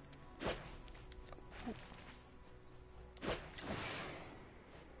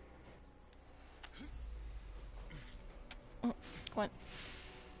 Come on.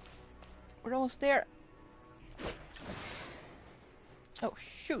 We're almost there. Oh,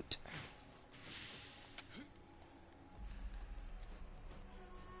 shoot.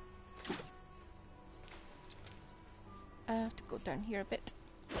 I have to go down here a bit.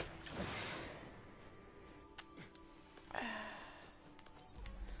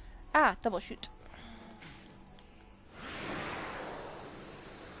 Ah, double shoot.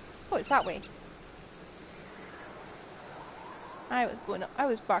 Oh, it's that way. I was going up. I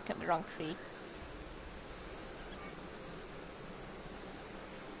was barking up the wrong tree.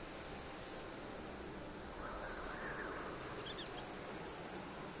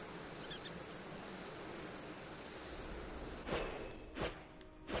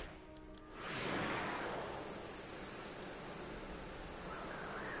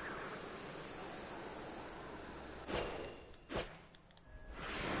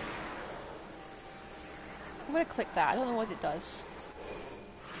 I'm gonna click that. I don't know what it does.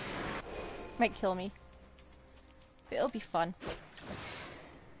 Might kill me. But it'll be fun.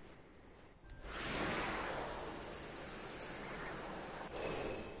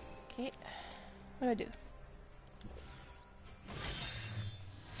 Okay. What do I do?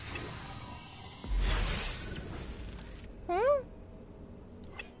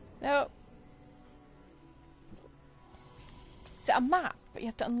 No. Is it a map? But you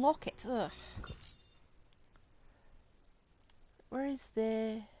have to unlock it. Ugh. Where is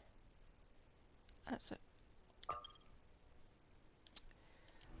the... That's it.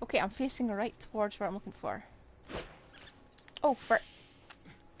 Okay, I'm facing right towards where I'm looking for. Oh, for...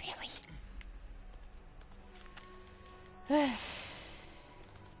 Really?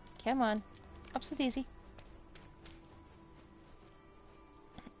 Come on. Up so easy.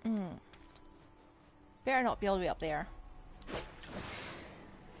 Better not be all the way up there.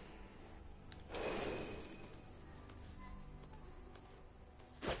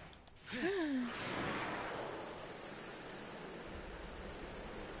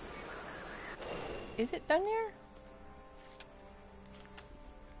 Is it down there?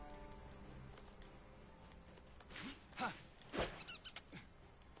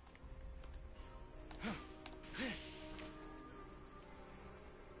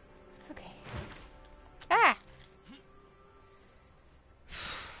 Okay. Ah!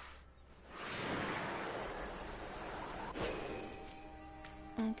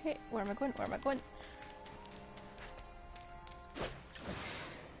 Okay, where am I going? Where am I going?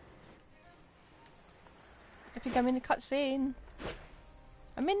 I think I'm in the cutscene.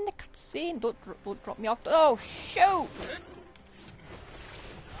 I'm in the cutscene. Don't drop me off. Oh shoot!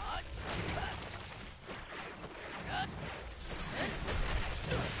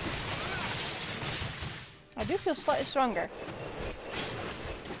 I do feel slightly stronger.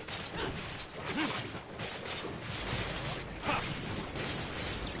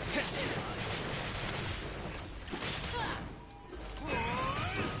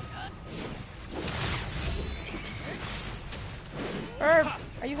 Herb,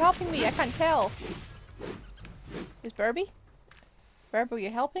 are you helping me? I can't tell. Is Burby? Burby, are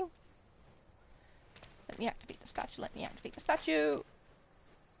you helping? Let me activate the statue. Let me activate the statue.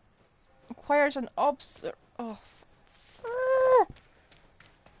 Requires an oh.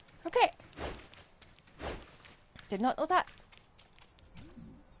 Okay. Did not know that.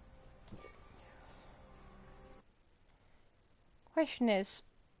 Question is,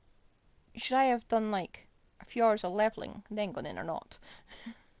 should I have done like a few hours of leveling and then gone in or not?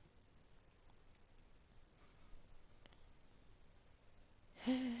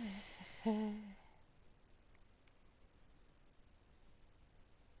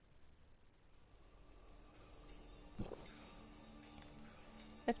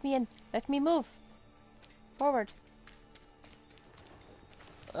 Let me in. Let me move. Forward.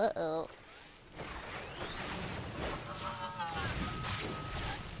 Uh-oh.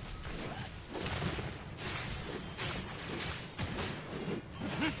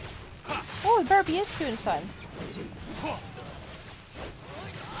 Oh, Burby is doing something.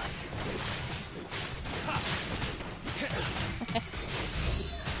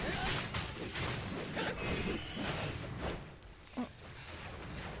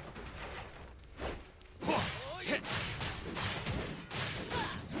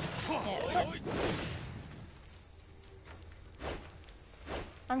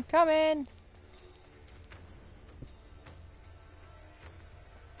 I'm coming.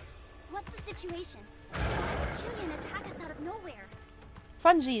 What's the situation? Julian attacked us out of nowhere.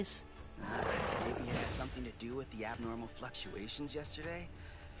 Funsies. Maybe it has something to do with the abnormal fluctuations yesterday.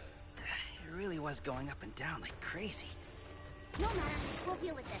 It really was going up and down like crazy. No matter, we'll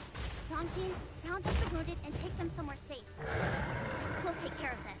deal with this. Longxin, round up the wounded and take them somewhere safe. We'll take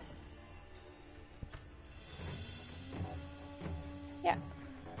care of this. Yeah.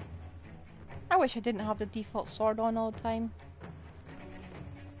 I wish I didn't have the default sword on all the time.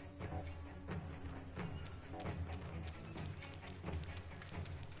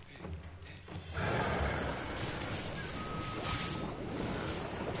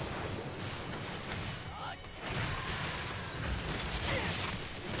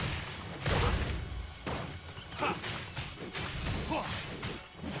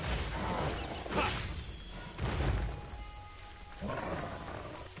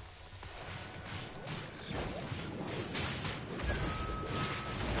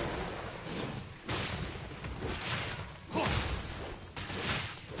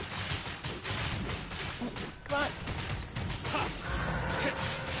 Come on.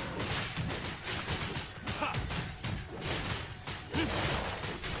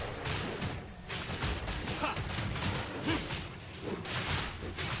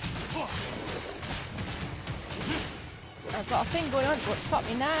 I've got a thing going on, don't stop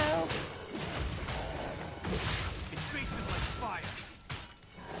me now. Invasive like fire.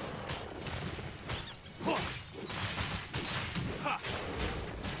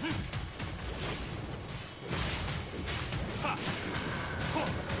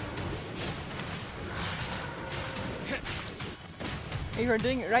 Either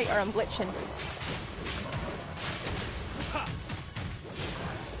doing it right or I'm glitching.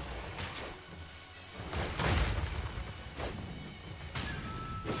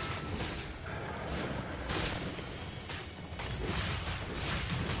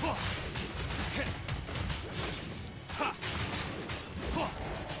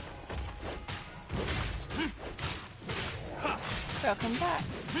 Welcome back.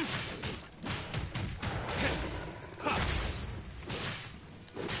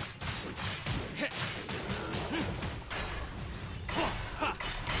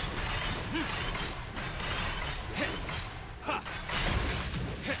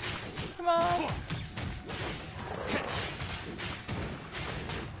 Come on.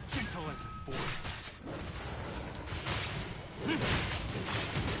 Gentle as the forest.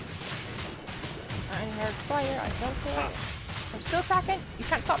 I heard fire, I felt it. I'm still attacking. You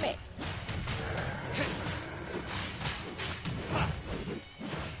can't stop me.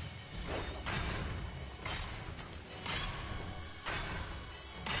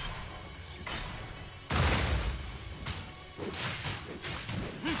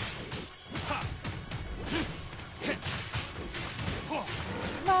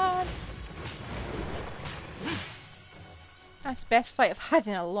 Come on. That's the best fight I've had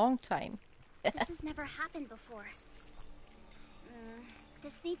in a long time. This has never happened before.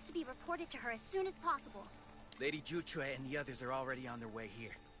 This needs to be reported to her as soon as possible. Lady Jutre and the others are already on their way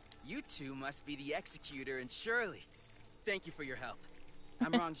here. You two must be the Executor and Shirley. Thank you for your help.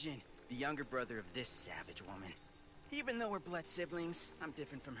 I'm Rongjin, the younger brother of this savage woman. Even though we're blood siblings, I'm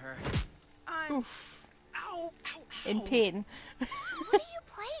different from her. I'm... Oof. Ow, ow, ow. In pain. What are you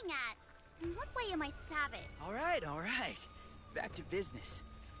playing at? In what way am I savage? Alright. Back to business.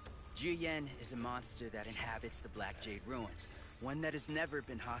 Juyen is a monster that inhabits the Black Jade Ruins, one that has never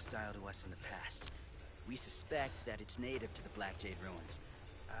been hostile to us in the past. We suspect that it's native to the Black Jade Ruins,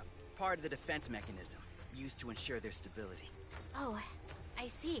 part of the defense mechanism used to ensure their stability. Oh, I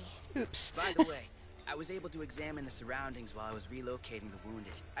see. Oops. By the way, I was able to examine the surroundings while I was relocating the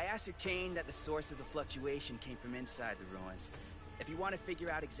wounded. I ascertained that the source of the fluctuation came from inside the ruins. If you want to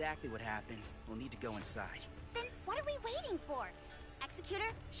figure out exactly what happened, we'll need to go inside. Then what are we waiting for?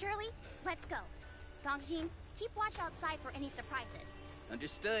 Executor, Shirley, let's go. Dongjin, keep watch outside for any surprises.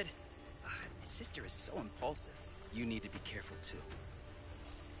 Understood. My sister is so impulsive. You need to be careful too.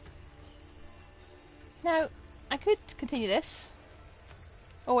 Now, I could continue this.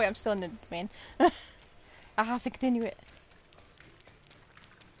 Oh wait, I'm still in the domain. I have to continue it.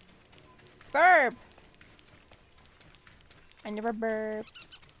 Burb! I never burp.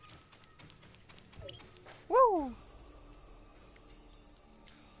 Woo!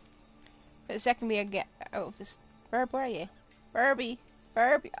 The second me I get out of this. Burb, where are you? Burby!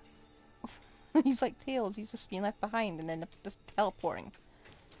 Burby! He's like Tails, he's just being left behind and then just teleporting.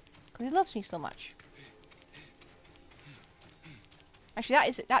 Because he loves me so much.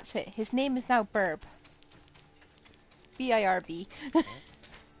 Actually, that's it. His name is now Burb. B-I-R-B.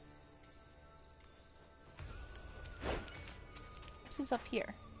 This is up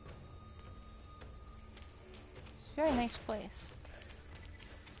here. It's a very nice place.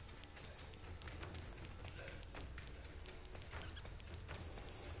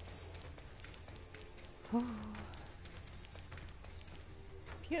 Ooh.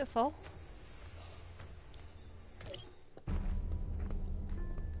 Beautiful.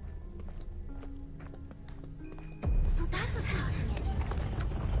 So that's what's causing it.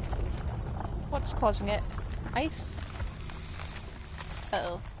 What's causing it? Ice?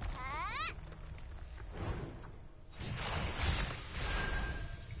 Uh-oh.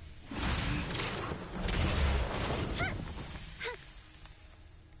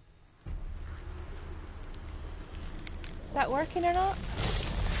 Is that working or not?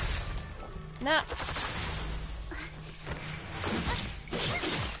 Nah.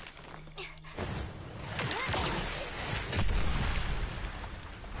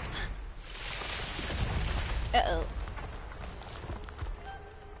 Uh-oh.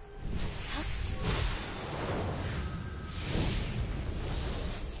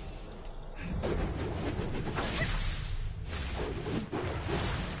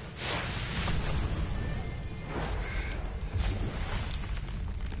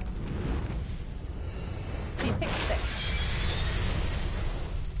 So you fixed it.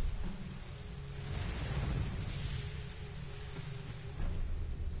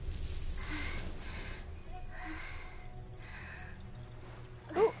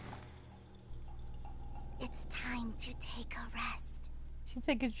 Ooh. It's time to take a rest. She did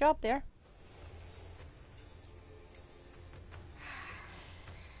a good job there.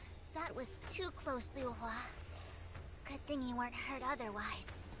 That was too close, Liu Hua. Good thing you weren't hurt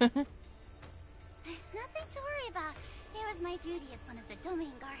otherwise. Nothing to worry about. It was my duty as one of the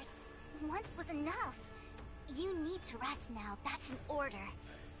domain guards. Once was enough. You need to rest now. That's an order.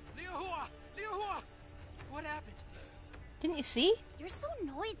 Liu Hua! Liu Hua! What happened? Didn't you see? You're so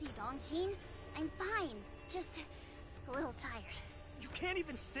noisy, Dongjin. I'm fine. Just a little tired. You can't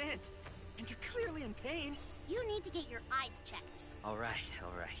even stand, and you're clearly in pain. You need to get your eyes checked. All right.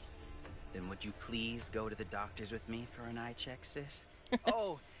 Then would you please go to the doctors with me for an eye check, sis?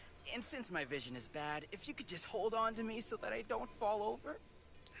 Oh, and since my vision is bad, if you could just hold on to me so that I don't fall over.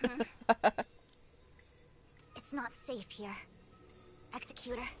 It's not safe here.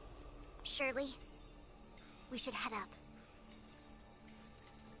 Executor, Shirley, we should head up.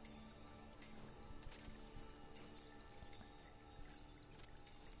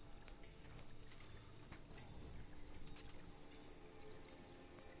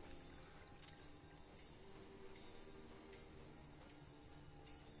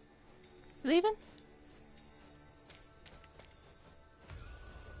 Leaving?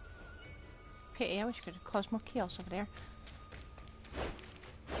 Pity, I wish I could have caused more chaos over there.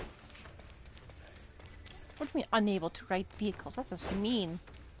 What do you mean unable to ride vehicles? That's just mean.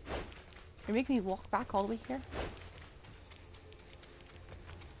 You're making me walk back all the way here?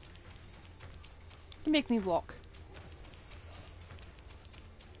 You make me walk.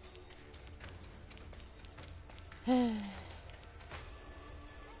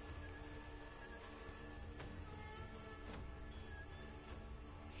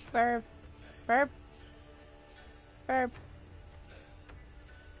 Burb. Burb. Burb.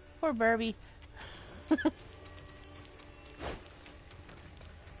 Poor Burby.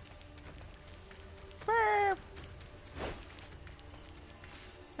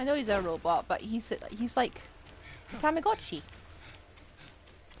 I know he's a robot, but he's like a Tamagotchi.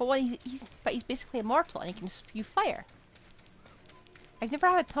 But he's basically immortal and he can spew fire. I've never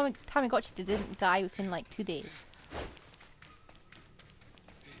had a Tamagotchi that didn't die within like 2 days.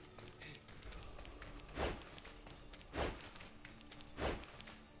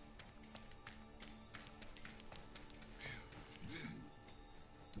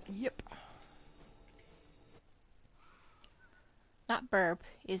 Yep. That burb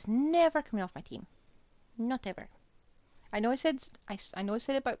is never coming off my team. Not ever. I know I said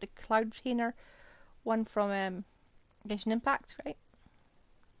about the Cloud Trainer one from Genshin Impact, right?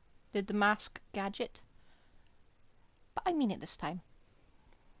 The mask gadget. But I mean it this time.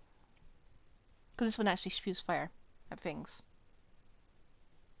 Because this one actually spews fire at things.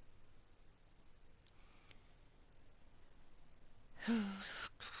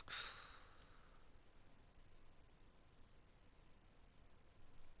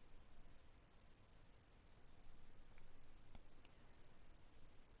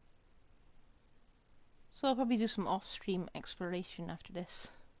 So I'll probably do some off-stream exploration after this.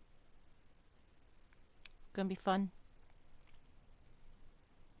 It's gonna be fun.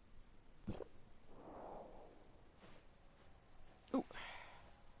 Ooh.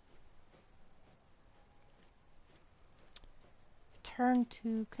 Turn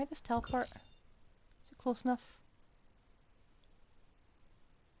to... Can I just teleport? Is it close enough?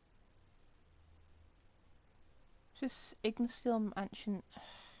 Just Ignis Film Ancient...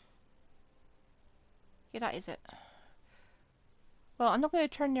 Yeah, that is it. Well, I'm not going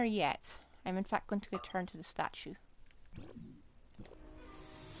to turn there yet. I'm in fact going to return to the statue.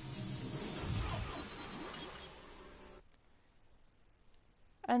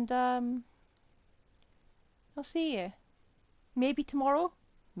 And, I'll see you. Maybe tomorrow?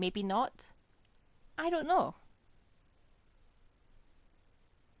 Maybe not? I don't know.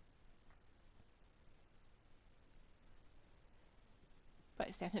 But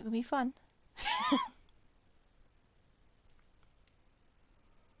it's definitely going to be fun.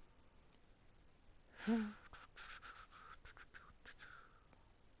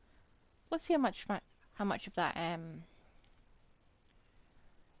 Let's see how much of that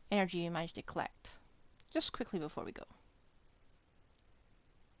energy you managed to collect. Just quickly before we go.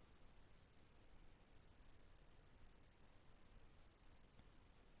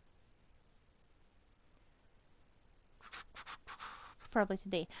 Preferably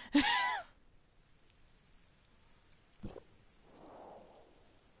today.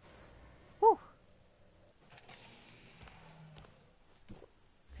 Woo!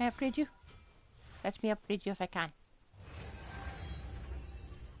 Can I upgrade you? Let me upgrade you if I can.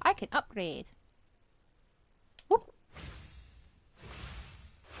 I can upgrade! Woo!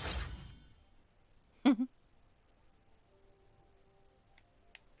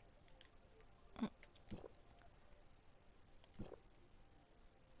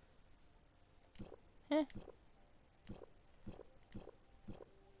 Eh.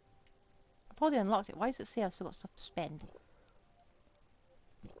 I've already unlocked it. Why does it say I've still got stuff to spend?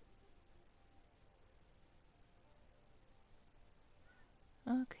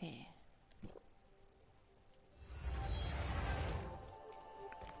 Okay.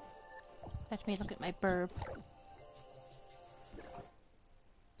 Let me look at my burb.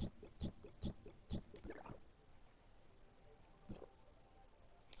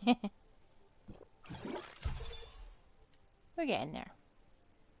 We're getting there.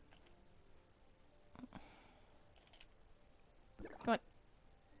 Come on.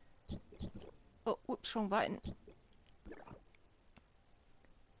 Oh, whoops, wrong button.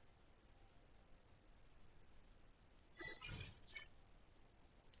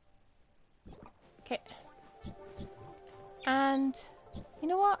 Okay. And you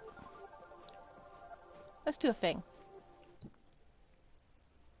know what? Let's do a thing.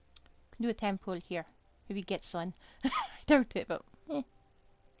 Can do a temple here. Maybe get sun. I doubt it, but eh.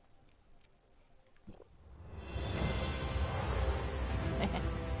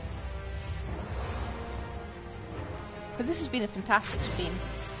 But this has been a fantastic stream.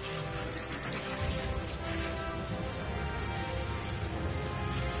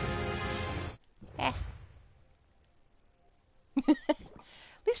 Eh. At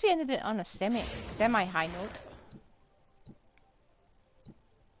least we ended it on a semi-high note.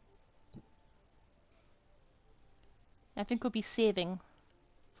 I think we'll be saving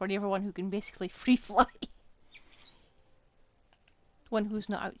for everyone who can basically free fly. One who's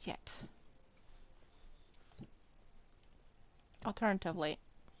not out yet. Alternatively.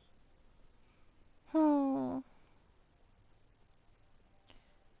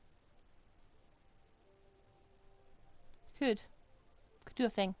 Could Could do a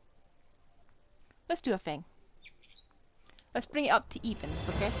thing. Let's do a thing. Let's bring it up to evens,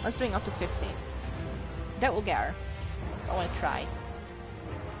 okay? Let's bring it up to 50. That will get her. I want to try.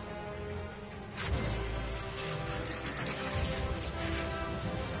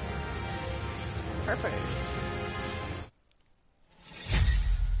 Perfect.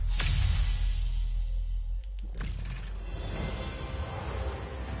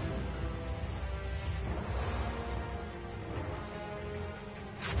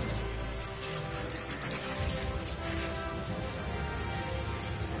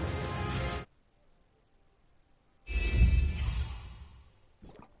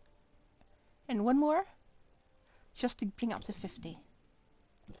 And one more, just to bring up to 50.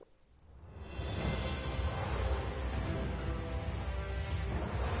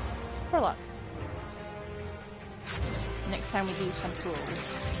 For luck. Next time we do some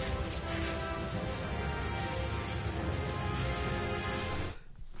pools.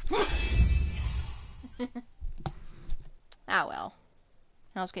 Ah well.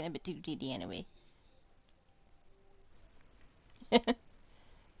 I was getting a bit too greedy anyway.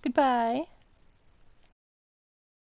 Goodbye.